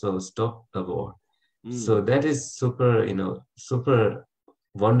can also stop a war. So that is super, super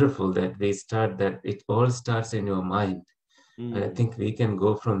wonderful that we start that. It all starts in your mind. And I think we can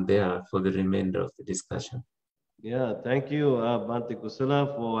go from there for the remainder of the discussion. Yeah, thank you, Bhante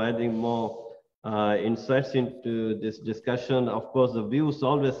Kusala, for adding more insights into this discussion. Of course, the views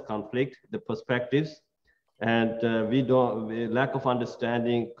always conflict, the perspectives, and lack of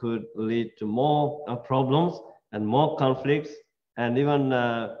understanding could lead to more problems and more conflicts, and even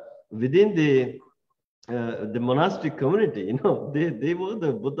within the monastic community, they were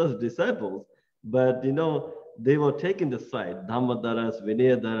the Buddha's disciples, but they were taking the side, Dhammadharas,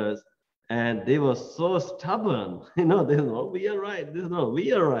 Vinayadharas, and they were so stubborn. We are right.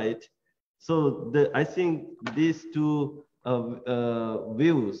 We are right. So I think these two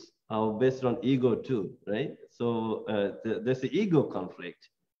views are based on ego too, right? So there's the ego conflict.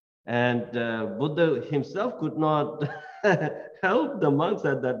 And Buddha himself could not help the monks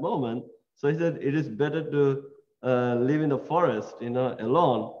at that moment. So he said, it is better to live in the forest,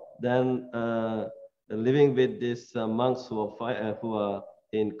 alone than living with these monks who are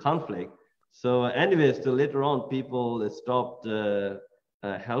in conflict. So anyways, so later on, people stopped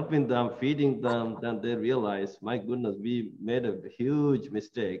helping them, feeding them. Then they realized, my goodness, we made a huge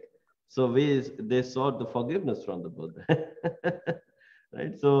mistake. So they sought the forgiveness from the Buddha.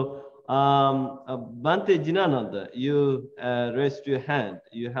 Right. So Bhante Jinananda, you raised your hand.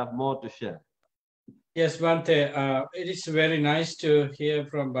 You have more to share. Yes, Bhante, it is very nice to hear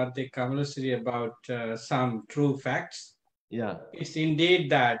from Bhante Kamalasri about some true facts. Yeah. It's indeed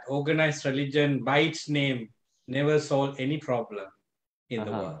that organized religion, by its name, never solved any problem in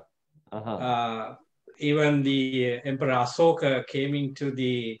the world. Even the Emperor Asoka came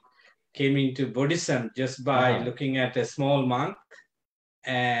into Buddhism just by looking at a small monk,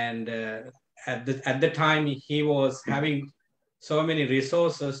 and at the time he was having so many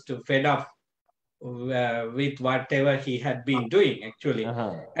resources to fed up with whatever he had been doing actually.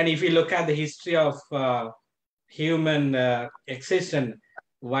 And if you look at the history of human existence,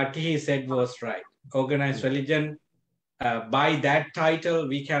 what he said was right. Organized religion, by that title,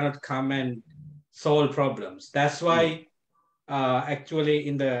 we cannot come and solve problems. That's why actually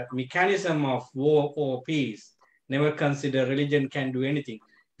in the mechanism of war or peace, never consider religion can do anything.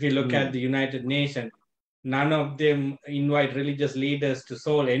 If you look at the United Nations, none of them invite religious leaders to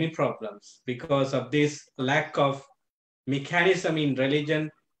solve any problems because of this lack of mechanism in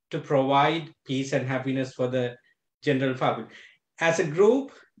religion to provide peace and happiness for the general public. As a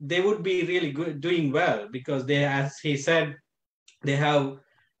group, they would be really good, doing well, because they, as he said, they have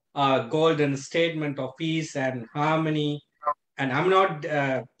a golden statement of peace and harmony. And I'm not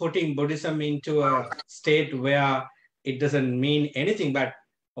putting Buddhism into a state where it doesn't mean anything, but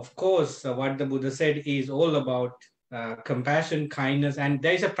of course, what the Buddha said is all about compassion, kindness, and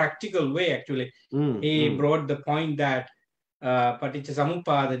there is a practical way actually. He brought the point that Paticca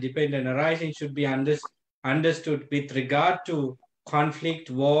Samuppada, dependent arising, should be understood with regard to conflict,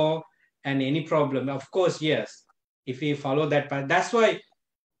 war, and any problem. Of course, yes, if we follow that path. That's why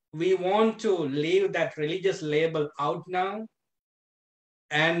we want to leave that religious label out now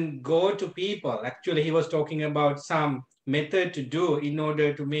and go to people. Actually, he was talking about some method to do in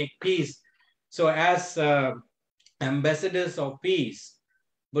order to make peace. So as ambassadors of peace,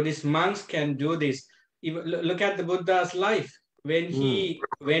 Buddhist monks can do this. Look at the Buddha's life. When he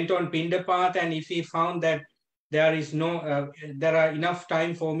went on Pindapath, and if he found that there are enough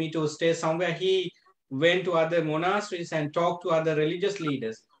time for me to stay somewhere, he went to other monasteries and talked to other religious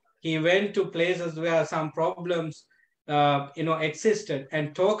leaders. He went to places where some problems existed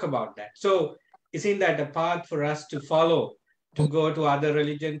and talk about that. So isn't that a path for us to follow, to go to other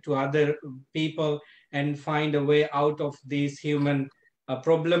religion, to other people, and find a way out of these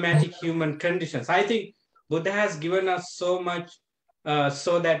problematic human conditions? I think Buddha has given us so much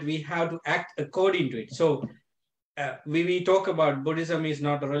so that we have to act according to it. So we talk about Buddhism is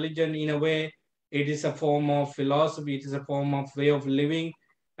not a religion in a way. It is a form of philosophy. It is a form of way of living,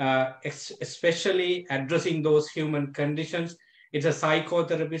 especially addressing those human conditions. It's a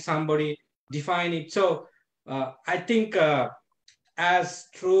psychotherapy, somebody define it. So I think as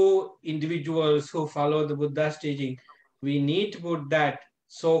true individuals who follow the Buddha's teaching, we need to put that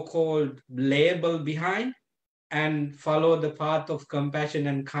so-called label behind and follow the path of compassion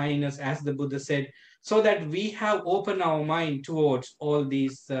and kindness, as the Buddha said, so that we have opened our mind towards all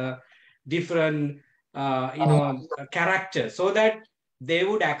these different characters, so that they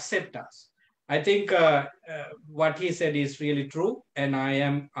would accept us. I think what he said is really true, and I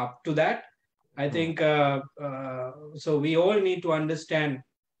am up to that. I think so we all need to understand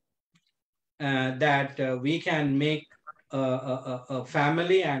that we can make a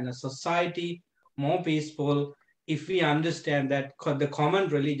family and a society more peaceful if we understand that the common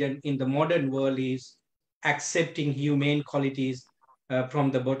religion in the modern world is accepting humane qualities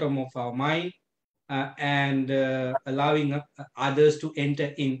from the bottom of our mind and allowing others to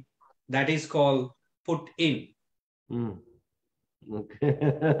enter in. That is called put in. Okay,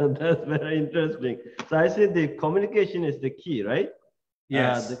 that's very interesting. So I say the communication is the key, right?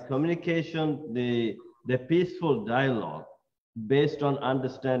 Yes. The communication, the peaceful dialogue based on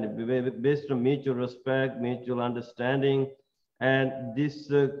understanding, based on mutual respect, mutual understanding, and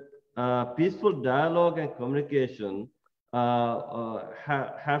this peaceful dialogue and communication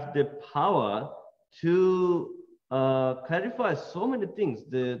have the power to clarifies so many things,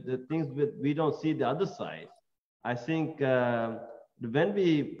 the things that we don't see the other side. I think when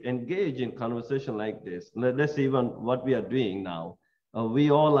we engage in conversation like this, let's say even what we are doing now,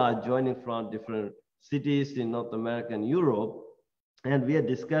 we all are joining from different cities in North America and Europe, and we are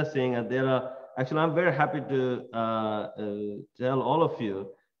discussing, and there are, actually, I'm very happy to tell all of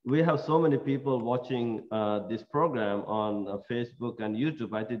you, we have so many people watching this program on Facebook and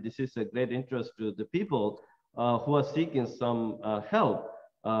YouTube. I think this is a great interest to the people who are seeking some help.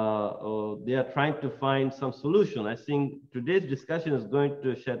 Or they are trying to find some solution. I think today's discussion is going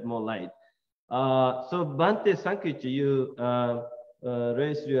to shed more light. So Bante Sankichi, you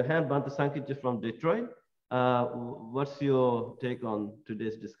raised your hand. Bante Sankichi from Detroit. What's your take on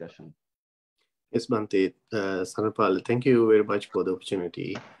today's discussion? Yes, Bante, Sanapal, thank you very much for the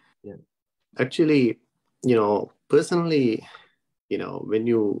opportunity. Yeah. Actually, personally, when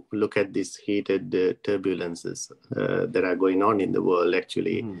you look at these heated turbulences that are going on in the world,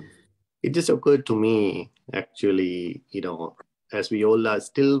 actually, it just occurred to me, actually, as we all are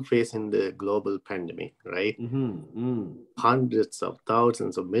still facing the global pandemic, right? Hundreds of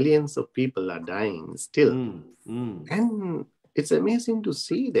thousands of millions of people are dying still. And it's amazing to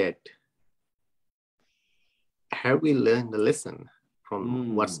see that. Have we learned the lesson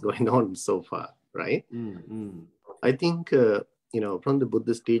from what's going on so far, right? I think, from the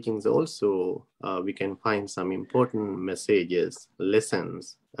Buddhist teachings also, we can find some important messages,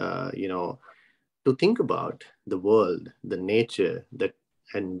 lessons, to think about the world, the nature,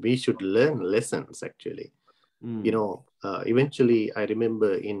 and we should learn lessons, actually. Eventually, I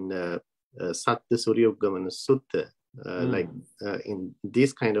remember in Sattva Suryogavana Sutta, in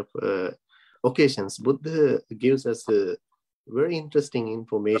these kind of occasions, Buddha gives us very interesting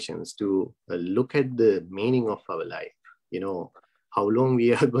information to look at the meaning of our life, how long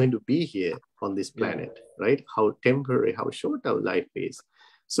we are going to be here on this planet, right? How temporary, how short our life is.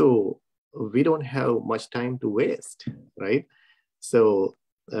 So we don't have much time to waste, right? So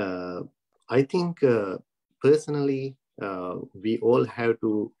I think personally, we all have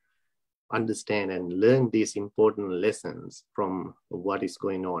to understand and learn these important lessons from what is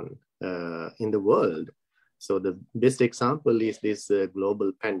going on in the world. So the best example is this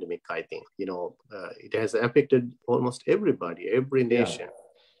global pandemic, I think. It has affected almost everybody, every nation.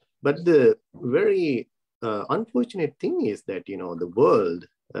 But the very unfortunate thing is that, the world,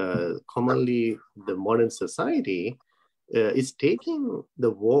 commonly the modern society, is taking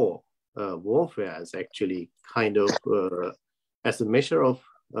the warfare as actually kind of as a measure of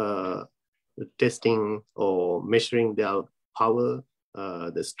testing or measuring their power,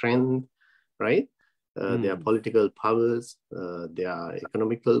 the strength, right? Their political powers, their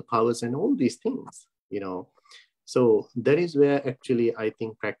economical powers, and all these things, So that is where actually I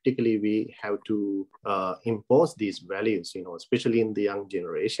think practically we have to impose these values, especially in the young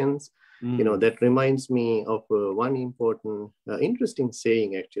generations. That reminds me of one important, interesting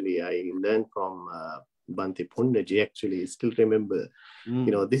saying, actually, I learned from Bhante Punnaji, actually, still remember,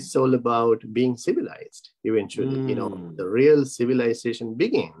 this is all about being civilized eventually. The real civilization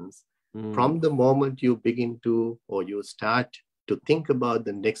begins from the moment you begin to, or you start to think about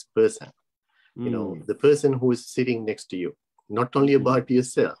the next person, the person who is sitting next to you, not only about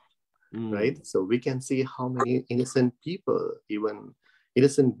yourself, right? So we can see how many innocent people, even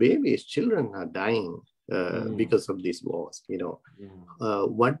innocent babies, children are dying because of these wars.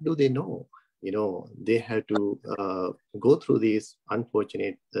 What do they know? They have to go through these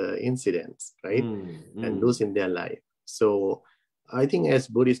unfortunate incidents, right? And losing their life. So I think as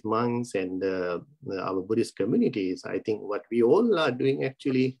Buddhist monks and our Buddhist communities, I think what we all are doing,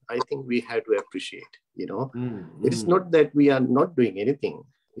 actually, I think we have to appreciate, It is not that we are not doing anything,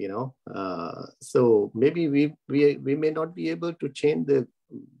 so maybe we may not be able to change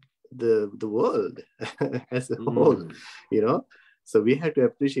the world as a whole, So we have to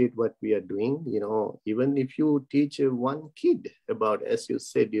appreciate what we are doing, even if you teach one kid about, as you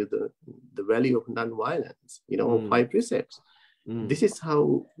said, the value of nonviolence, 5 precepts. This is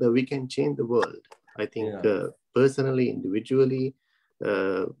how we can change the world. I think personally, individually,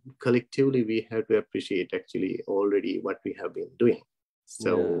 collectively, we have to appreciate actually already what we have been doing.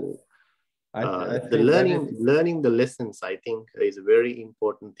 So the learning the lessons, I think, is a very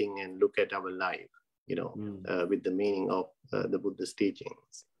important thing, and look at our life, with the meaning of the Buddhist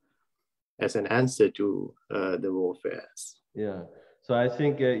teachings as an answer to the warfares. Yeah. So I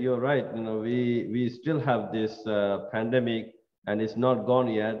think you're right. We still have this pandemic, and it's not gone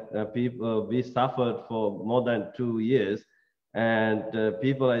yet. We suffered for more than 2 years, and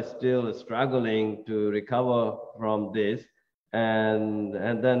people are still struggling to recover from this. And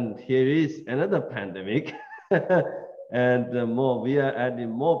then here is another pandemic. And more, we are adding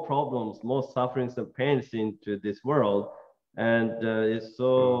more problems, more sufferings and pains into this world. And it's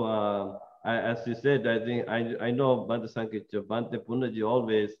so, as you said, I think, I know Bhante Sankirtan, Bhante Punnaji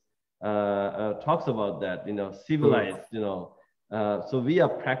always talks about that, civilized, so we are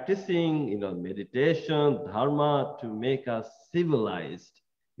practicing, meditation, dharma to make us civilized,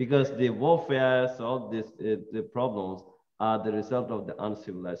 because the warfares, all this, the problems are the result of the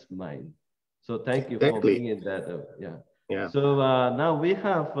uncivilized mind. So thank you for bringing that up. Yeah. So now we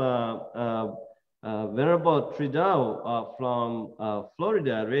have Venerable Tridao from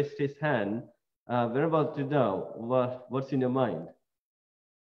Florida raised his hand. Venerable Tridao, what's in your mind?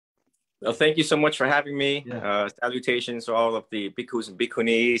 Well, thank you so much for having me. Yeah. Salutations to all of the bhikkhus and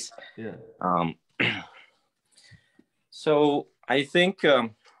bhikkhunis. Yeah. So I think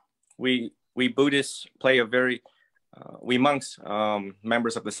we Buddhists play a very, we monks,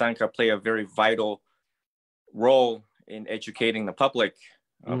 members of the Sangha, play a very vital role in educating the public,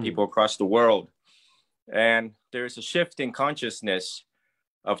 people across the world. And there's a shift in consciousness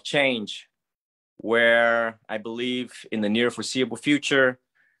of change where I believe in the near foreseeable future,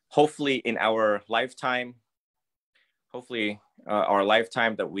 hopefully in our lifetime, our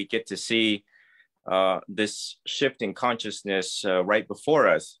lifetime, that we get to see this shift in consciousness right before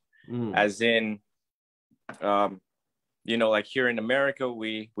us. As in, like here in America,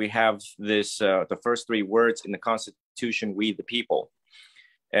 we have this, the first three words in the Constitution, we the people.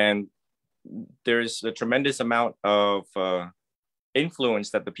 And there's a tremendous amount of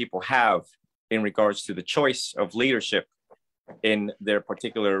influence that the people have in regards to the choice of leadership in their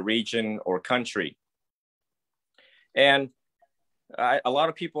particular region or country. And a lot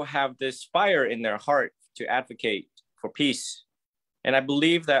of people have this fire in their heart to advocate for peace. And I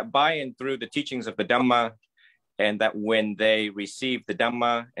believe that by and through the teachings of the Dhamma, and that when they receive the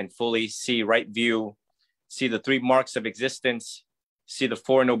Dhamma and fully see right view, see the three marks of existence, see the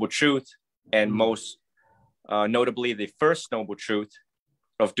Four Noble Truths, and most notably the first noble truth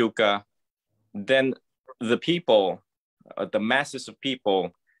of dukkha, then the people, the masses of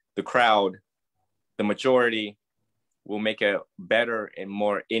people, the crowd, the majority, will make a better and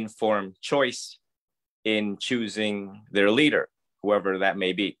more informed choice in choosing their leader, whoever that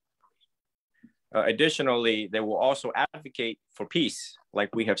may be. Additionally, they will also advocate for peace,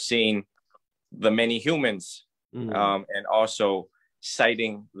 like we have seen the many humans, and also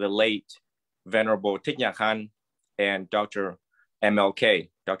citing the late Venerable Thich Nhat Hanh and Dr. MLK,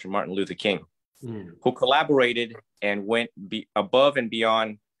 Dr. Martin Luther King, who collaborated and went above and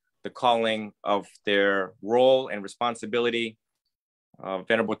beyond the calling of their role and responsibility.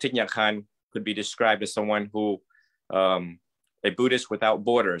 Venerable Thich Nhat Hanh could be described as someone who, a Buddhist without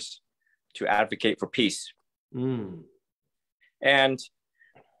borders, to advocate for peace. And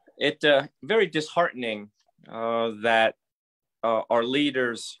it's very disheartening that our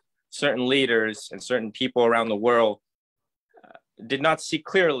leaders, certain leaders and certain people around the world did not see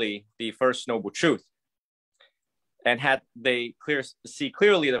clearly the First Noble Truth. And had they see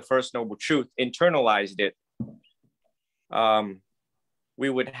clearly the First Noble Truth, internalized it, we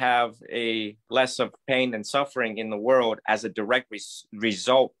would have a less of pain and suffering in the world as a direct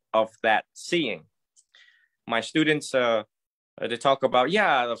result of that seeing. My students, they talk about,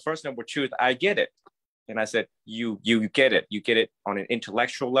 the First Noble Truth, I get it. And I said, you get it. You get it on an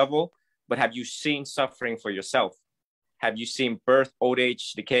intellectual level, but have you seen suffering for yourself? Have you seen birth, old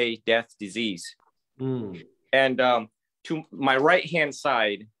age, decay, death, disease? And to my right-hand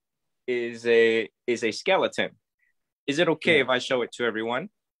side is a skeleton. Is it okay if I show it to everyone?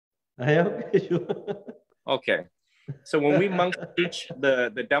 Okay. So when we monks teach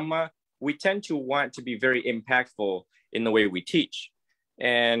the Dhamma, we tend to want to be very impactful in the way we teach.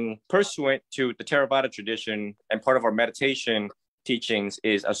 And pursuant to the Theravada tradition, and part of our meditation teachings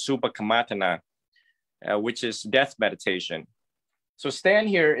is Asubha Kammatthana, which is death meditation. So Stan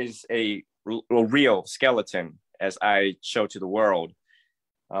here is a real skeleton, as I show to the world,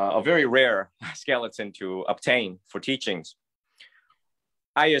 a very rare skeleton to obtain for teachings.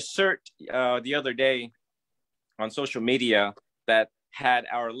 I assert the other day on social media that had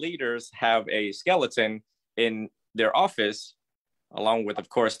our leaders have a skeleton in their office, along with, of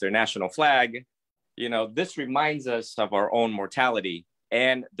course, their national flag, this reminds us of our own mortality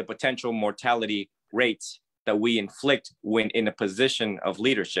and the potential mortality rates that we inflict when in a position of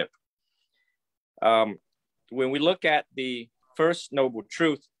leadership. When we look at the First Noble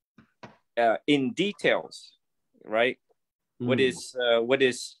Truth in details, right? What is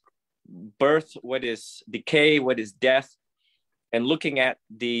birth? What is decay? What is death? And looking at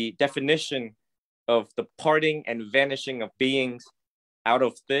the definition of the parting and vanishing of beings, out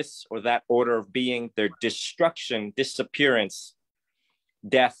of this or that order of being, their destruction, disappearance,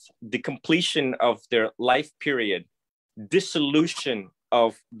 death, the completion of their life period, dissolution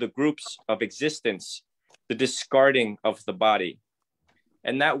of the groups of existence, the discarding of the body.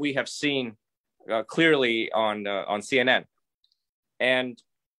 And that we have seen clearly on CNN. And,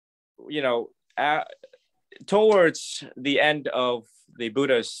 you know, towards the end of the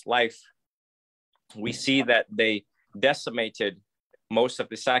Buddha's life, we see that they decimated most of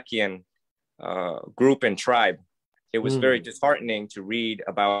the Sakyan group and tribe. It was very disheartening to read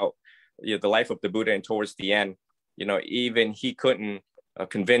about, you know, the life of the Buddha, and towards the end, you know, even he couldn't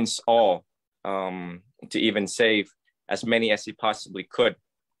convince all to even save as many as he possibly could.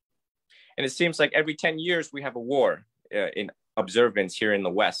 And it seems like every 10 years we have a war in observance here in the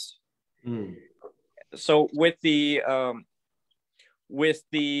West. So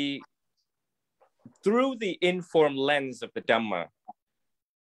through the informed lens of the Dhamma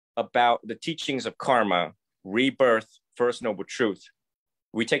about the teachings of karma, rebirth, first noble truth,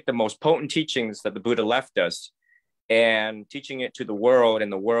 we take the most potent teachings that the Buddha left us and teaching it to the world,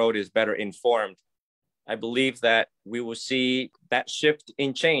 and the world is better informed. I believe that we will see that shift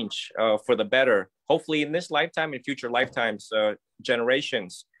in change for the better, hopefully in this lifetime and future lifetimes,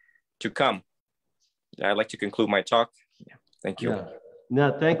 generations to come. I'd like to conclude my talk. Yeah, thank you. Yeah.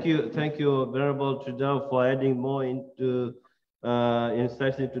 No, thank you, Venerable Tridao, for adding more into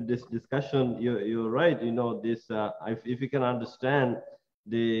insights into this discussion. You're right. You know, this if you can understand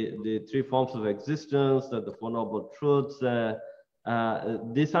the three forms of existence, the Four Noble Truths,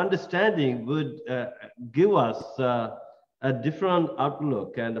 this understanding would give us a different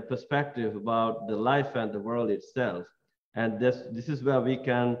outlook and a perspective about the life and the world itself. And this is where we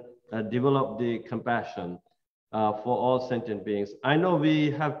can develop the compassion for all sentient beings. I know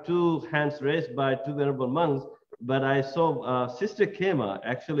we have two hands raised by two venerable monks, but I saw Sister Kema.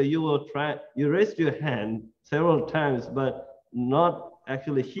 Actually, you raised your hand several times, but not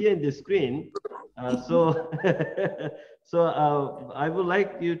actually here in the screen. So I would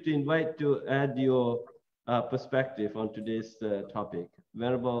like you to invite to add your perspective on today's topic.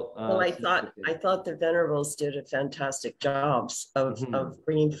 Venerable. Well, I thought the venerables did a fantastic job of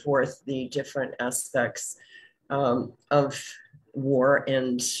bringing forth the different aspects of war,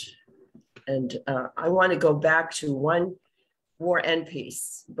 and I want to go back to one, war and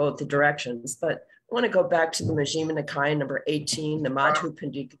peace, both the directions, but I want to go back to the Majjhima Nikaya number 18, the Madhu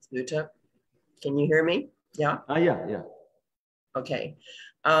Pandika Sutta. Can you hear me? Yeah? Yeah. Okay.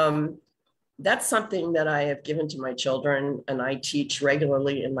 That's something that I have given to my children, and I teach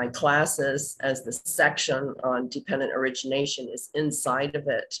regularly in my classes, as the section on dependent origination is inside of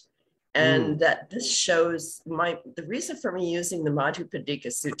it. And that this shows the reason for me using the Madhu Pandika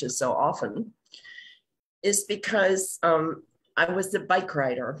Sutta so often is because I was a bike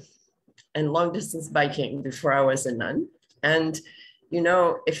rider and long distance biking before I was a nun. And, you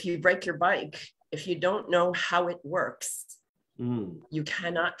know, if you break your bike, if you don't know how it works, you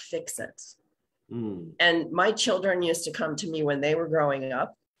cannot fix it. And my children used to come to me when they were growing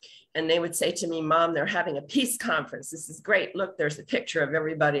up, and they would say to me, Mom, they're having a peace conference. This is great. Look, there's a picture of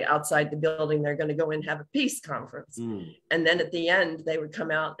everybody outside the building. They're going to go and have a peace conference. And then at the end, they would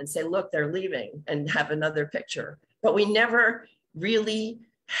come out and say, look, they're leaving, and have another picture. But we never really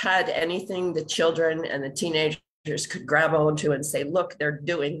had anything the children and the teenagers could grab onto and say, look, they're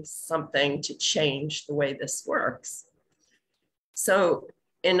doing something to change the way this works. So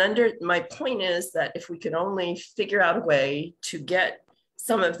my point is that if we could only figure out a way to get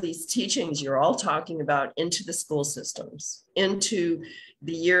some of these teachings you're all talking about into the school systems, into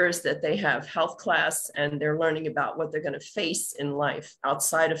the years that they have health class and they're learning about what they're going to face in life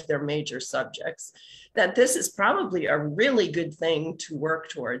outside of their major subjects, that this is probably a really good thing to work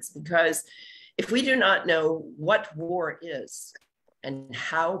towards. Because if we do not know what war is and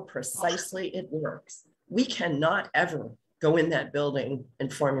how precisely it works, we cannot ever go in that building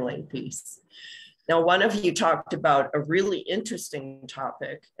and formulate peace. Now, one of you talked about a really interesting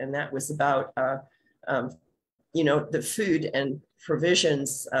topic, and that was about, you know, the food and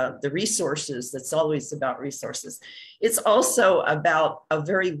provisions, the resources. That's always about resources. It's also about a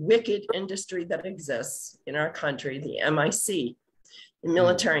very wicked industry that exists in our country, the MIC. The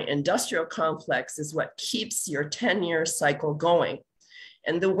military industrial complex is what keeps your 10-year cycle going.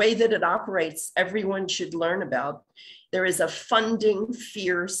 And the way that it operates, everyone should learn about. There is a funding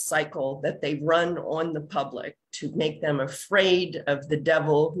fear cycle that they run on the public to make them afraid of the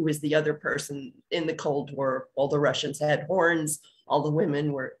devil, who is the other person. In the Cold War, all the Russians had horns, all the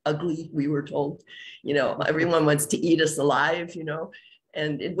women were ugly, we were told. You know, everyone wants to eat us alive, you know.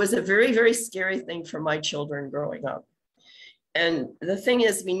 And it was a very, very scary thing for my children growing up. And the thing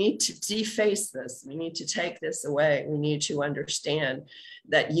is, we need to deface this. We need to take this away. We need to understand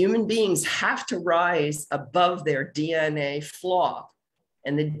that human beings have to rise above their DNA flaw.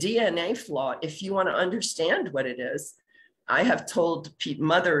 And the DNA flaw, if you want to understand what it is, I have told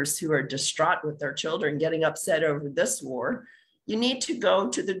mothers who are distraught with their children getting upset over this war, you need to go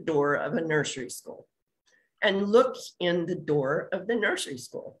to the door of a nursery school and look in the door of the nursery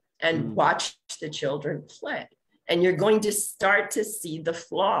school and watch the children play. And you're going to start to see the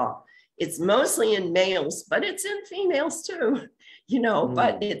flaw. It's mostly in males, but it's in females too, you know,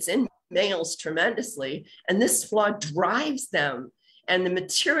 but it's in males tremendously. And this flaw drives them. And the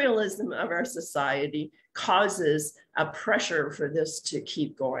materialism of our society causes a pressure for this to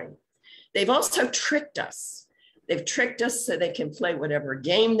keep going. They've also tricked us. They've tricked us so they can play whatever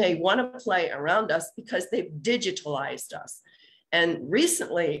game they want to play around us because they've digitalized us. And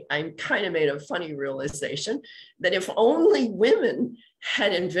recently, I kind of made a funny realization that if only women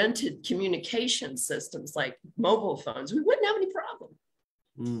had invented communication systems like mobile phones, we wouldn't have any problem.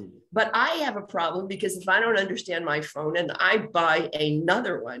 But I have a problem because if I don't understand my phone and I buy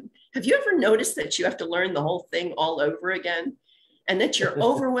another one, have you ever noticed that you have to learn the whole thing all over again and that you're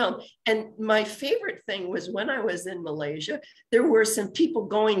overwhelmed? And my favorite thing was when I was in Malaysia, there were some people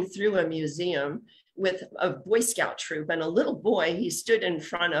going through a museum with a Boy Scout troop, and a little boy, he stood in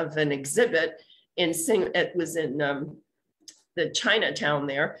front of an exhibit it was in the Chinatown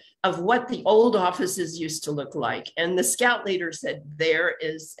there, of what the old offices used to look like. And the scout leader said, there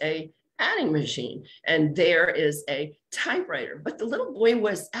is a adding machine and there is a typewriter. But the little boy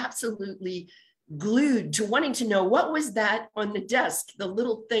was absolutely glued to wanting to know what was that on the desk, the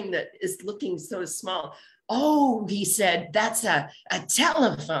little thing that is looking so small. Oh, he said, that's a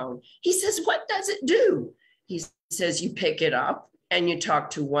telephone. He says, what does it do? He says, you pick it up and you talk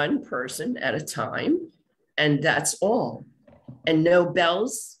to one person at a time, and that's all. And no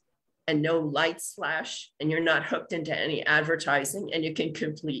bells and no lights flash, and you're not hooked into any advertising, and you can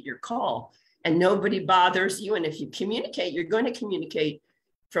complete your call. And nobody bothers you. And if you communicate, you're going to communicate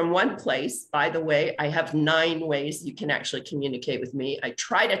from one place. By the way, I have 9 ways you can actually communicate with me. I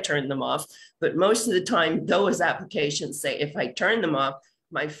try to turn them off, but most of the time, those applications say, if I turn them off,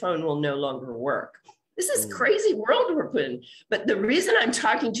 my phone will no longer work. This is a crazy world we're put in. But the reason I'm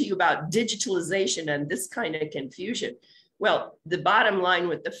talking to you about digitalization and this kind of confusion, well, the bottom line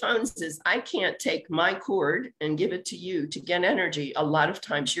with the phones is I can't take my cord and give it to you to get energy. A lot of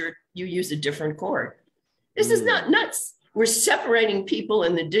times you use a different cord. This is not nuts. We're separating people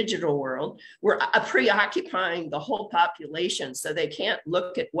in the digital world. We're preoccupying the whole population so they can't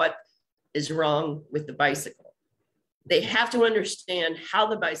look at what is wrong with the bicycle. They have to understand how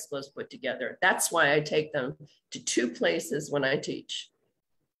the bicycle is put together. That's why I take them to 2 places when I teach.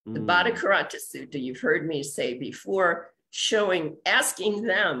 The Bhattacharya Sutta, you've heard me say before, asking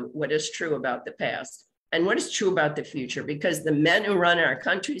them what is true about the past and what is true about the future, because the men who run our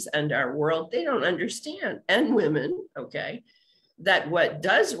countries and our world, they don't understand, and women, okay, that what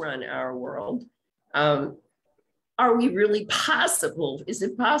does run our world, are we really possible? Is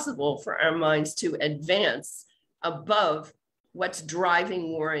it possible for our minds to advance above what's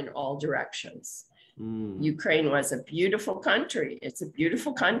driving war in all directions? Ukraine was a beautiful country. It's a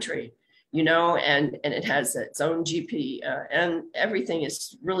beautiful country, you know, and it has its own GP and everything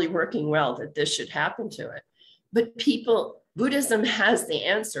is really working well that this should happen to it. But Buddhism has the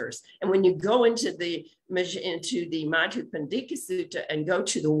answers. And when you go into the Madhupandika Sutta and go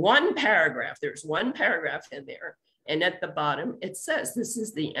to the one paragraph, there's one paragraph in there. And at the bottom, it says, this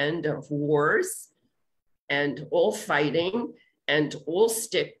is the end of wars and all fighting and all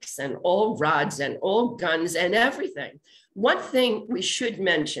sticks and all rods and all guns and everything. One thing we should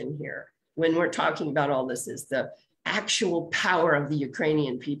mention here when we're talking about all this is the actual power of the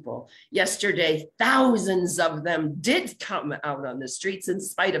Ukrainian people. Yesterday, thousands of them did come out on the streets in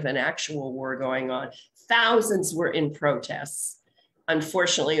spite of an actual war going on. Thousands were in protests.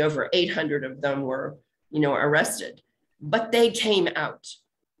 Unfortunately, over 800 of them were, arrested, but they came out.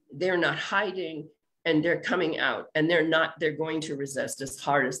 They're not hiding and they're coming out, and they're going to resist as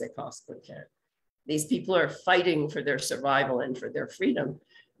hard as they possibly can. These people are fighting for their survival and for their freedom,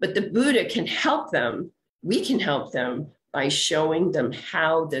 but the Buddha can help them. We can help them by showing them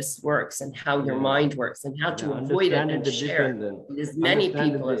how this works and how your mind works and how to avoid it and share it with as many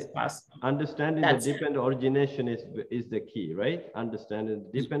people as possible. Understanding the dependent origination is the key, right? Understanding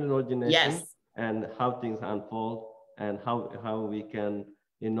the dependent origination and how things unfold and how we can,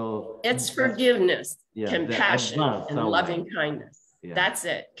 it's forgiveness, compassion, and loving kindness. That's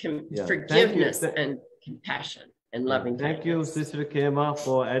it. Forgiveness and compassion and loving kindness. Thank you, Sister Kema,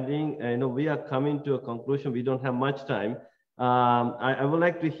 for adding. We are coming to a conclusion. We don't have much time. I would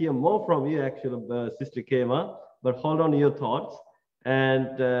like to hear more from you, actually, Sister Kema, but hold on to your thoughts.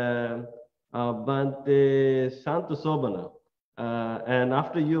 And Bante Santosobana. And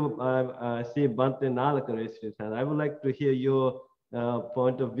after you, I see Bante Nalaka raised his hand. I would like to hear your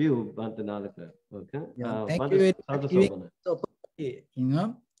point of view, Bante Nalaka. Okay. Yeah, thank Bante you very much. Santosobana. You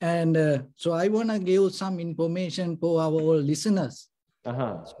know, and so I want to give some information for our listeners. So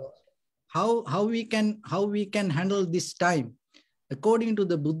how we can handle this time according to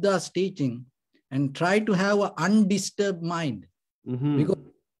the Buddha's teaching, and try to have an undisturbed mind, because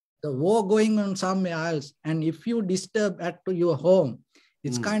the war going on somewhere else, and if you disturb at your home,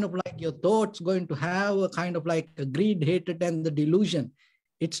 it's kind of like your thoughts going to have a kind of like a greed, hatred, and the delusion.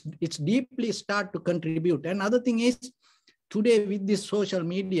 It's deeply start to contribute. And other thing is, today with these social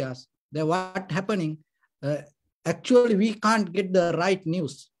medias, that what happening, actually we can't get the right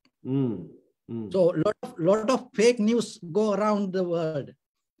news. So lot of fake news go around the world.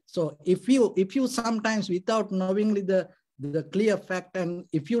 So if you sometimes, without knowingly the clear fact, and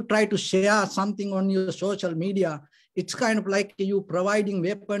if you try to share something on your social media, it's kind of like you providing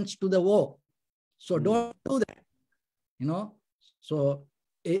weapons to the war. So don't do that, you know. So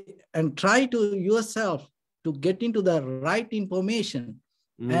and try to yourself to get into the right information,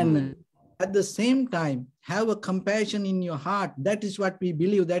 and at the same time have a compassion in your heart. That is what we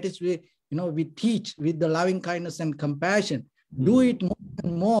believe. That is we teach with the loving kindness and compassion. Do it more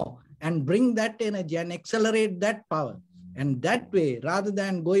and more, and bring that energy and accelerate that power. And that way, rather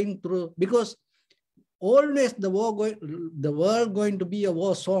than going through, because always the world going to be a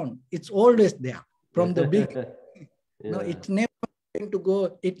war zone. It's always there from the beginning. No, it's never going to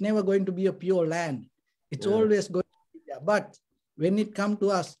go. It's never going to be a pure land. It's always going to be there. But when it comes to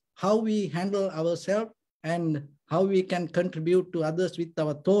us, how we handle ourselves and how we can contribute to others with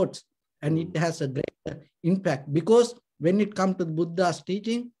our thoughts, and it has a great impact. Because when it comes to Buddha's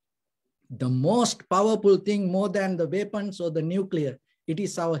teaching, the most powerful thing, more than the weapons or the nuclear, it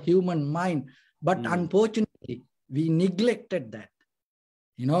is our human mind. But unfortunately, we neglected that.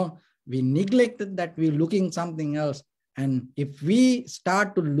 We neglected that. We're looking something else. And if we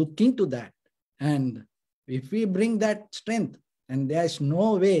start to look into that, and if we bring that strength, and there's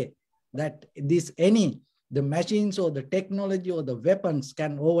no way that the machines or the technology or the weapons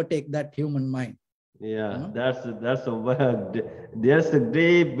can overtake that human mind. Yeah, there's a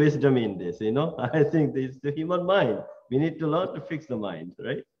great wisdom in this. I think it's the human mind. We need to learn to fix the mind,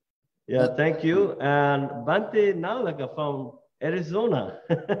 right? Yeah, thank you. And Bante Nalaka from Arizona.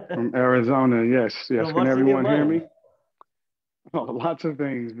 From Arizona, yes. So Can everyone hear me? Oh, lots of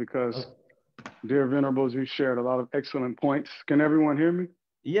things, because dear Venerables, you shared a lot of excellent points. Can everyone hear me?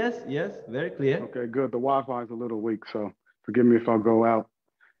 Yes, very clear. Okay, good. The Wi-Fi is a little weak, so forgive me if I go out.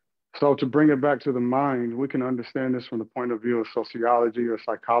 So to bring it back to the mind, we can understand this from the point of view of sociology or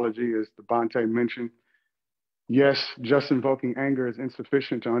psychology, as the Bante mentioned. Yes, just invoking anger is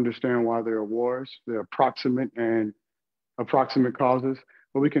insufficient to understand why there are wars. There are approximate causes,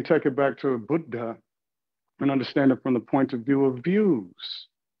 but we can take it back to Buddha and understand it from the point of view of views.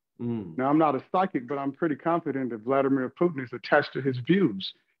 Now, I'm not a psychic, but I'm pretty confident that Vladimir Putin is attached to his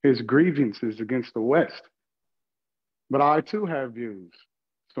views, his grievances against the West. But I too have views.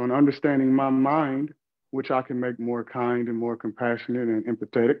 So in understanding my mind, which I can make more kind and more compassionate and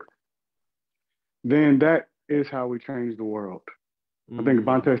empathetic, then that is how we change the world. I think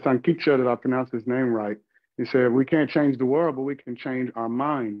Bante Sankicha, that I pronounced his name right, he said, we can't change the world, but we can change our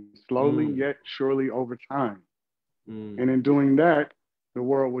minds slowly yet surely over time. And in doing that, the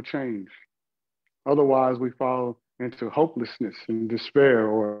world will change. Otherwise, we fall into hopelessness and despair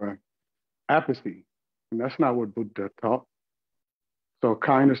or apathy. And that's not what Buddha taught. So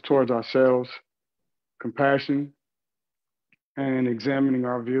kindness towards ourselves, compassion, and examining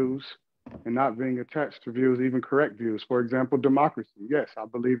our views and not being attached to views, even correct views. For example, democracy. Yes, I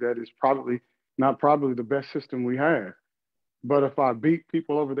believe that is not probably the best system we have. But if I beat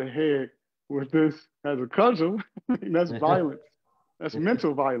people over the head with this as a cudgel, that's violence. That's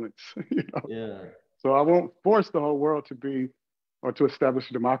mental violence. So I won't force the whole world to be or to establish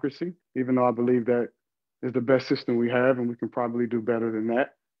democracy, even though I believe that is the best system we have, and we can probably do better than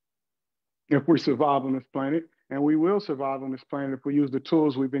that if we survive on this planet. And we will survive on this planet if we use the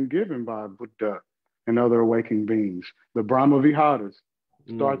tools we've been given by Buddha and other awakened beings. The Brahma Viharas,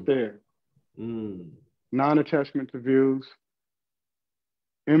 start there. Non-attachment to views,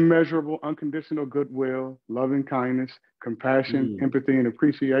 immeasurable, unconditional goodwill, loving kindness, compassion, empathy, and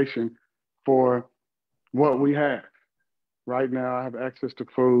appreciation for what we have. Right now, I have access to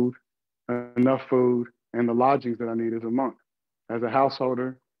food, enough food, and the lodgings that I need as a monk. As a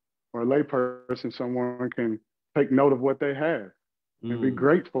householder or a layperson, someone can take note of what they have and be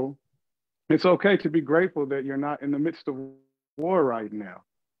grateful. It's okay to be grateful that you're not in the midst of war right now.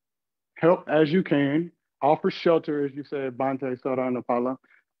 Help as you can. Offer shelter, as you said, Bante Saranapala.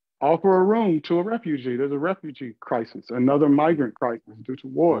 Offer a room to a refugee. There's a refugee crisis, another migrant crisis due to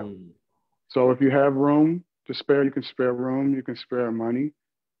war. So if you have room to spare, you can spare room, you can spare money.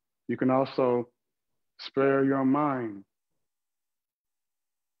 You can also spare your mind.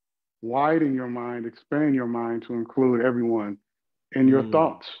 Widen your mind, expand your mind to include everyone in your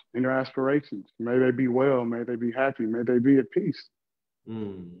thoughts, in your aspirations. May they be well, may they be happy, may they be at peace.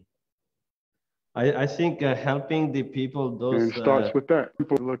 I think helping the people, those... And it starts with that.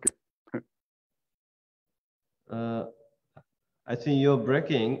 People look at... I think you're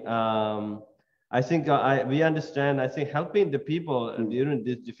breaking. I think we understand, I think helping the people during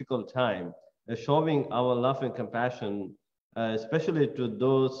this difficult time, showing our love and compassion, especially to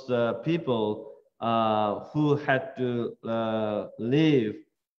those people who had to leave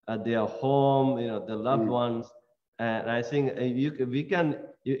their home, their loved ones. And I think we can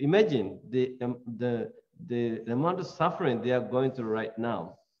imagine the amount of suffering they are going through right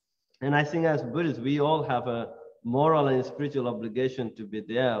now. And I think as Buddhists, we all have a moral and spiritual obligation to be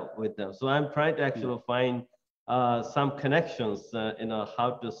there with them. So I'm trying to actually find some connections,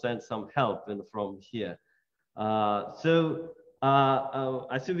 how to send some help from here. I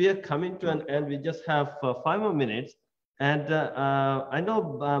think we are coming to an end. We just have 5 more minutes. And I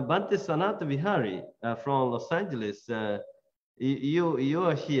know Bhante Sanat Vihari from Los Angeles, you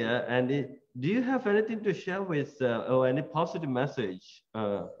are here. And do you have anything to share with, or any positive message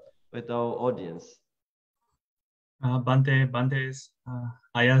with our audience? Bantes,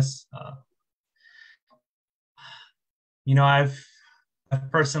 Ayas, I've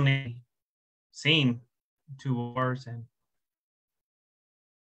personally seen 2 wars, and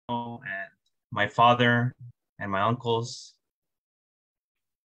my father and my uncles.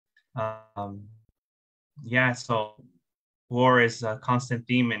 So war is a constant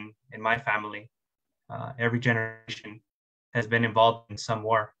theme in my family. Every generation has been involved in some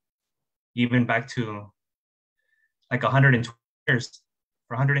war, even back to like 120 years.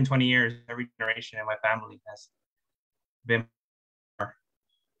 For 120 years, every generation in my family has been.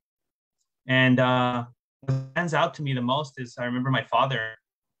 And what stands out to me the most is I remember my father.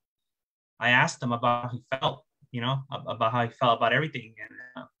 I asked him about how he felt, about how he felt about everything,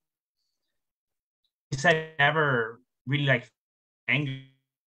 and he said he never really anger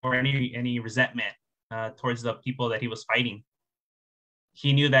or any resentment towards the people that he was fighting.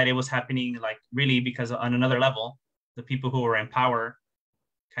 He knew that it was happening really because on another level, the people who were in power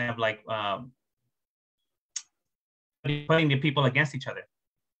kind of putting the people against each other.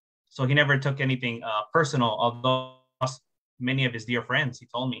 So he never took anything personal, although many of his dear friends, he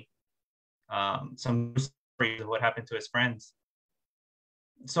told me some stories of what happened to his friends.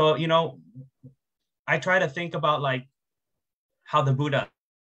 So, I try to think about how the Buddha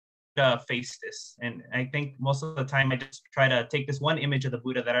faced this. And I think most of the time I just try to take this one image of the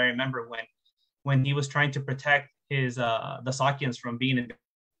Buddha that I remember when he was trying to protect his the Sakyans from being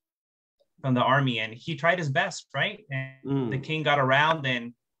from the army, and he tried his best, right? And the king got around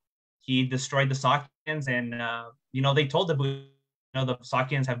and he destroyed the Sakyans, and they told the Buddha, the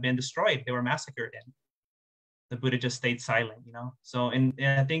Sakyans have been destroyed, they were massacred, and the Buddha just stayed silent, So and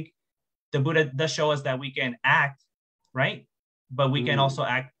I think the Buddha does show us that we can act, right? But we can also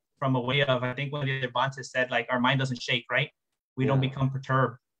act from a way of, I think one of the other Bhantes said, our mind doesn't shake, right? We don't become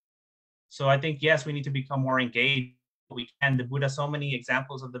perturbed. So I think, yes, we need to become more engaged. We can. The Buddha, so many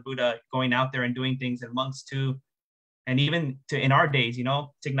examples of the Buddha going out there and doing things, and monks too. And even in our days, Thich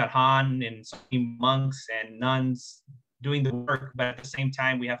Nhat Hanh and so many monks and nuns doing the work, but at the same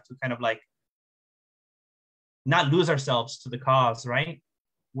time, we have to kind of not lose ourselves to the cause, right?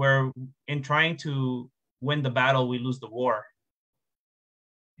 Where in trying to win the battle, we lose the war.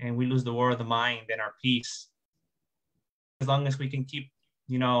 And we lose the war of the mind and our peace. As long as we can keep,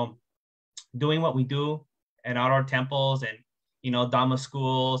 doing what we do at our temples and, Dhamma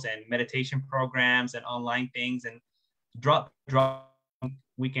schools and meditation programs and online things, and drop,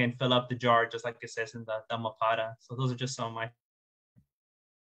 we can fill up the jar, just like it says in the Dhammapada. So those are just some of my.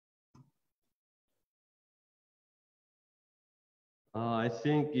 I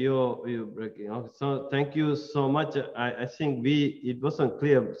think you're breaking off. So thank you so much. I think it wasn't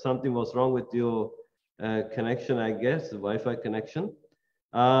clear. Something was wrong with your connection, I guess, the Wi-Fi connection.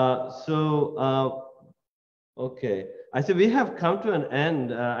 Okay. I think we have come to an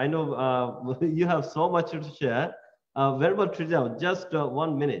end. I know you have so much to share. Verbal Trija, just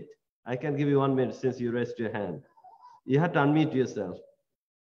 1 minute. I can give you 1 minute since you raised your hand. You have to unmute yourself.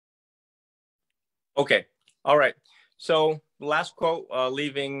 Okay. All right. So the last quote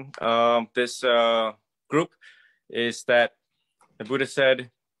leaving this group is that the Buddha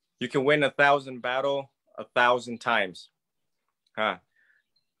said, "You can win 1,000 battles 1,000 times.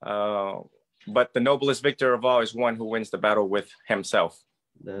 But the noblest victor of all is one who wins the battle with himself."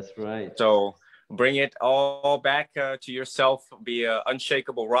 That's right. So bring it all back to yourself. Be an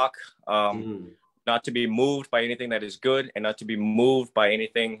unshakable rock. Not to be moved by anything that is good and not to be moved by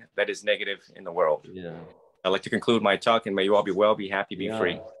anything that is negative in the world. Yeah. I'd like to conclude my talk, and may you all be well, be happy, be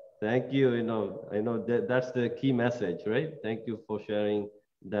free. Thank you. I know that's the key message, right? Thank you for sharing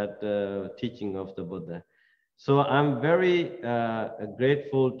that teaching of the Buddha. So I'm very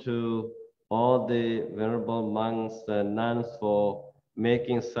grateful to all the venerable monks and nuns for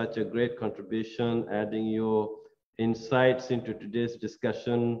making such a great contribution, adding your insights into today's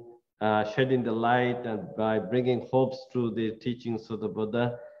discussion, shedding the light and by bringing hopes through the teachings of the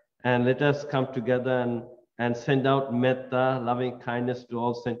Buddha. And let us come together and send out metta, loving kindness to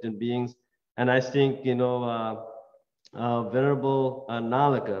all sentient beings. And I think, Venerable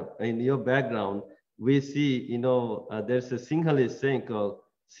Nalaka, in your background, we see, there's a Sinhalese saying called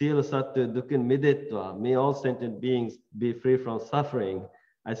Sila Satya Dukhin Midetva, may all sentient beings be free from suffering.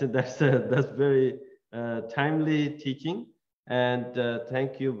 I said that's very timely teaching. And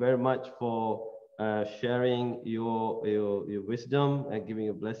thank you very much for sharing your wisdom and giving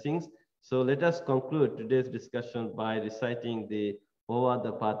your blessings. So let us conclude today's discussion by reciting the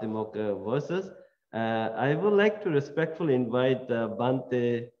Ovada Patimokkha verses. I would like to respectfully invite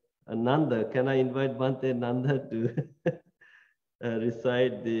Bhante Nanda. Can I invite Bhante Nanda to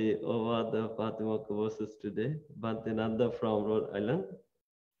recite the Ovada Patimokkha verses today? Bhante Nanda from Rhode Island.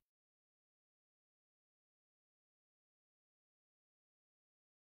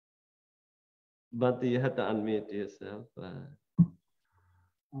 Bhante, you have to unmute yourself.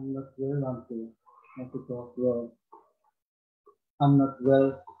 I'm not well, Bhante. Not to talk well. I'm not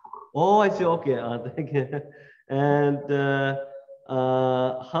well. Oh, I see. Okay. Thank you. And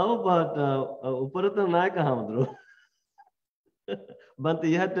how about Uparata Nayaka Hamadru? Bhante,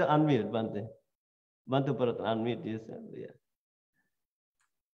 you have to unmute, Bhante. Bhante Uparata, unmute yourself. Yeah.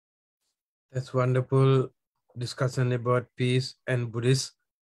 That's wonderful discussion about peace and Buddhist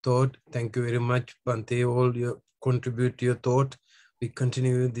thought. Thank you very much, Bhante. All you contribute your thought. We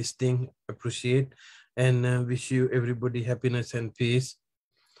continue this thing, appreciate, and wish you everybody happiness and peace.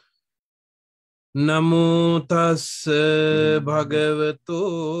 Namo tassa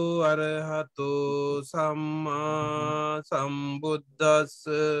bhagavato arahato samma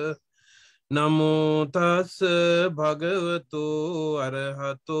sambuddhassa. Namo tassa bhagavato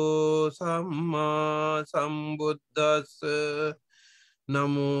arahato samma sambuddhassa.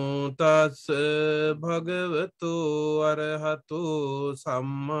 Namo tassa bhagavato arahato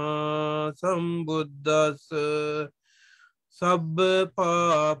samma sambuddhassa. Sabba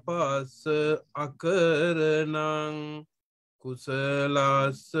papassa akaranang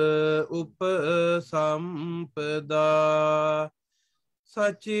kusalassa upasampada.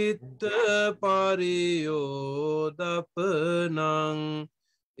 Sacitta pariyodapanang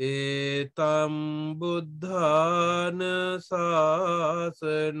etam buddhana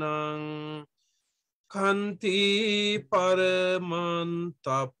sasanang. Kanti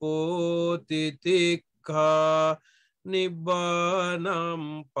paramantapotitikha Nibbanam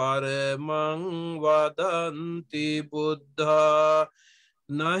paramang vadanti buddha.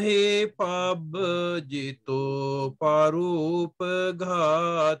 Nahi pabjito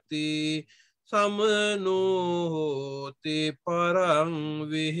parupaghati samanohoti parang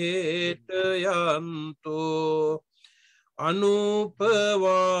vihetayanto.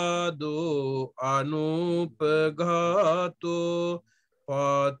 Anupavado anupaghato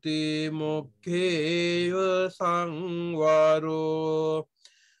Patimokkheya sangvaro.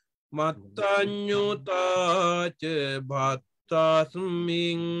 Mattanyutaca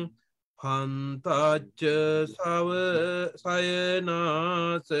bhattasming Pantaca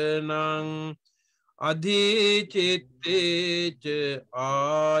sayanasanang. Adhicittece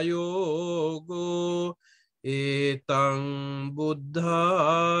ayogo etang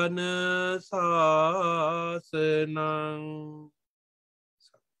buddhana sasanang.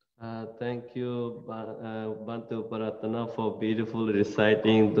 Thank you, Bhante Uparatana, for beautifully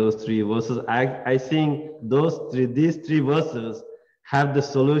reciting those three verses. I think these three verses have the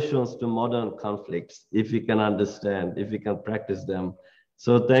solutions to modern conflicts, if we can understand, if we can practice them.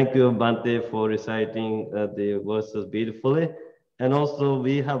 So thank you, Bhante, for reciting the verses beautifully. And also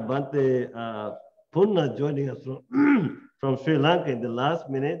we have Bhante Punna joining us from Sri Lanka in the last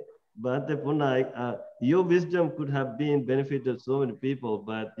minute. Bhante Punna, your wisdom could have been benefited so many people,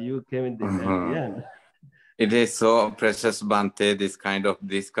 but you came in at the end. It is so precious, Bante, this kind of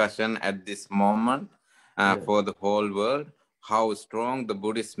discussion at this moment for the whole world, how strong the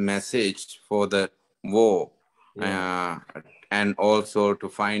Buddhist message for the war and also to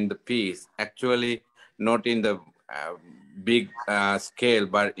find the peace. Actually, not in the big scale,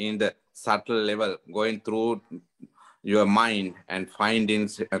 but in the subtle level, going through your mind and finding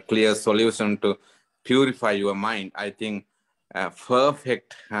a clear solution to purify your mind. I think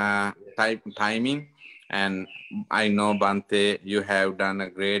perfect timing. And I know, Bante, you have done a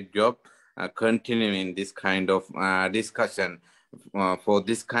great job continuing this kind of discussion for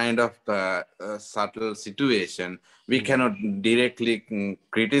this kind of subtle situation. We cannot directly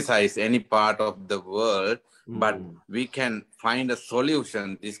criticize any part of the world, but we can find a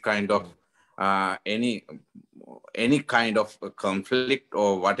solution, this kind of any kind of conflict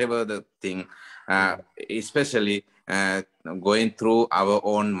or whatever the thing, especially going through our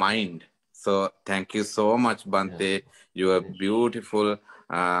own mind. So thank you so much, Bante. You are beautiful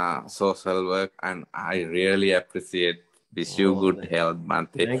social work, and I really appreciate. Wish you good health,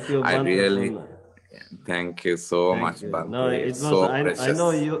 Bante. Thank you, I Bante. really thank you so much, Bante. No, it was. So I precious.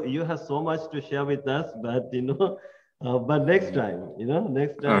 know you have so much to share with us, but but next time,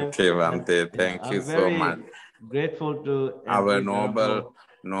 next time. Okay, Bante. Thank you so much. Grateful to Our every noble,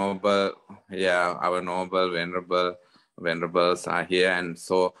 our noble, venerables are here, and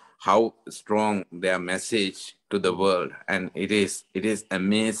so how strong their message to the world, and it is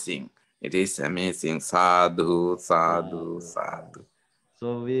amazing. It is amazing. Sadhu, sadhu, sadhu.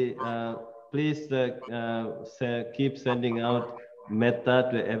 So we please keep sending out metta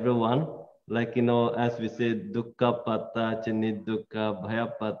to everyone. Like, as we say, dukkha patta chini dukkha,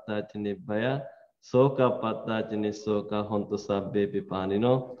 bhaya patta chini bhaya, soka patta chini soka, hontu sabbe pipan.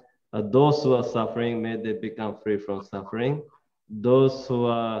 Those who are suffering, may they become free from suffering. Those who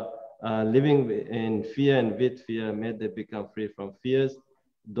are living in fear and with fear, may they become free from fears.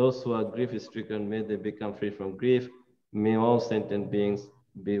 Those who are grief-stricken, may they become free from grief. May all sentient beings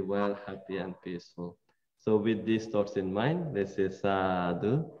be well, happy, and peaceful. So with these thoughts in mind, let's say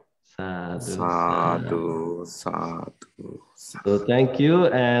sadhu, sadhu, sadhu, sadhu. So thank you,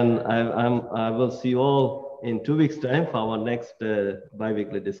 and I will see you all in 2 weeks' time for our next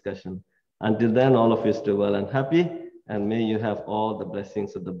bi-weekly discussion. Until then, all of you stay well and happy, and may you have all the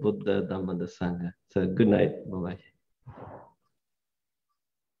blessings of the Buddha, Dhamma, the Sangha. So good night. Bye-bye.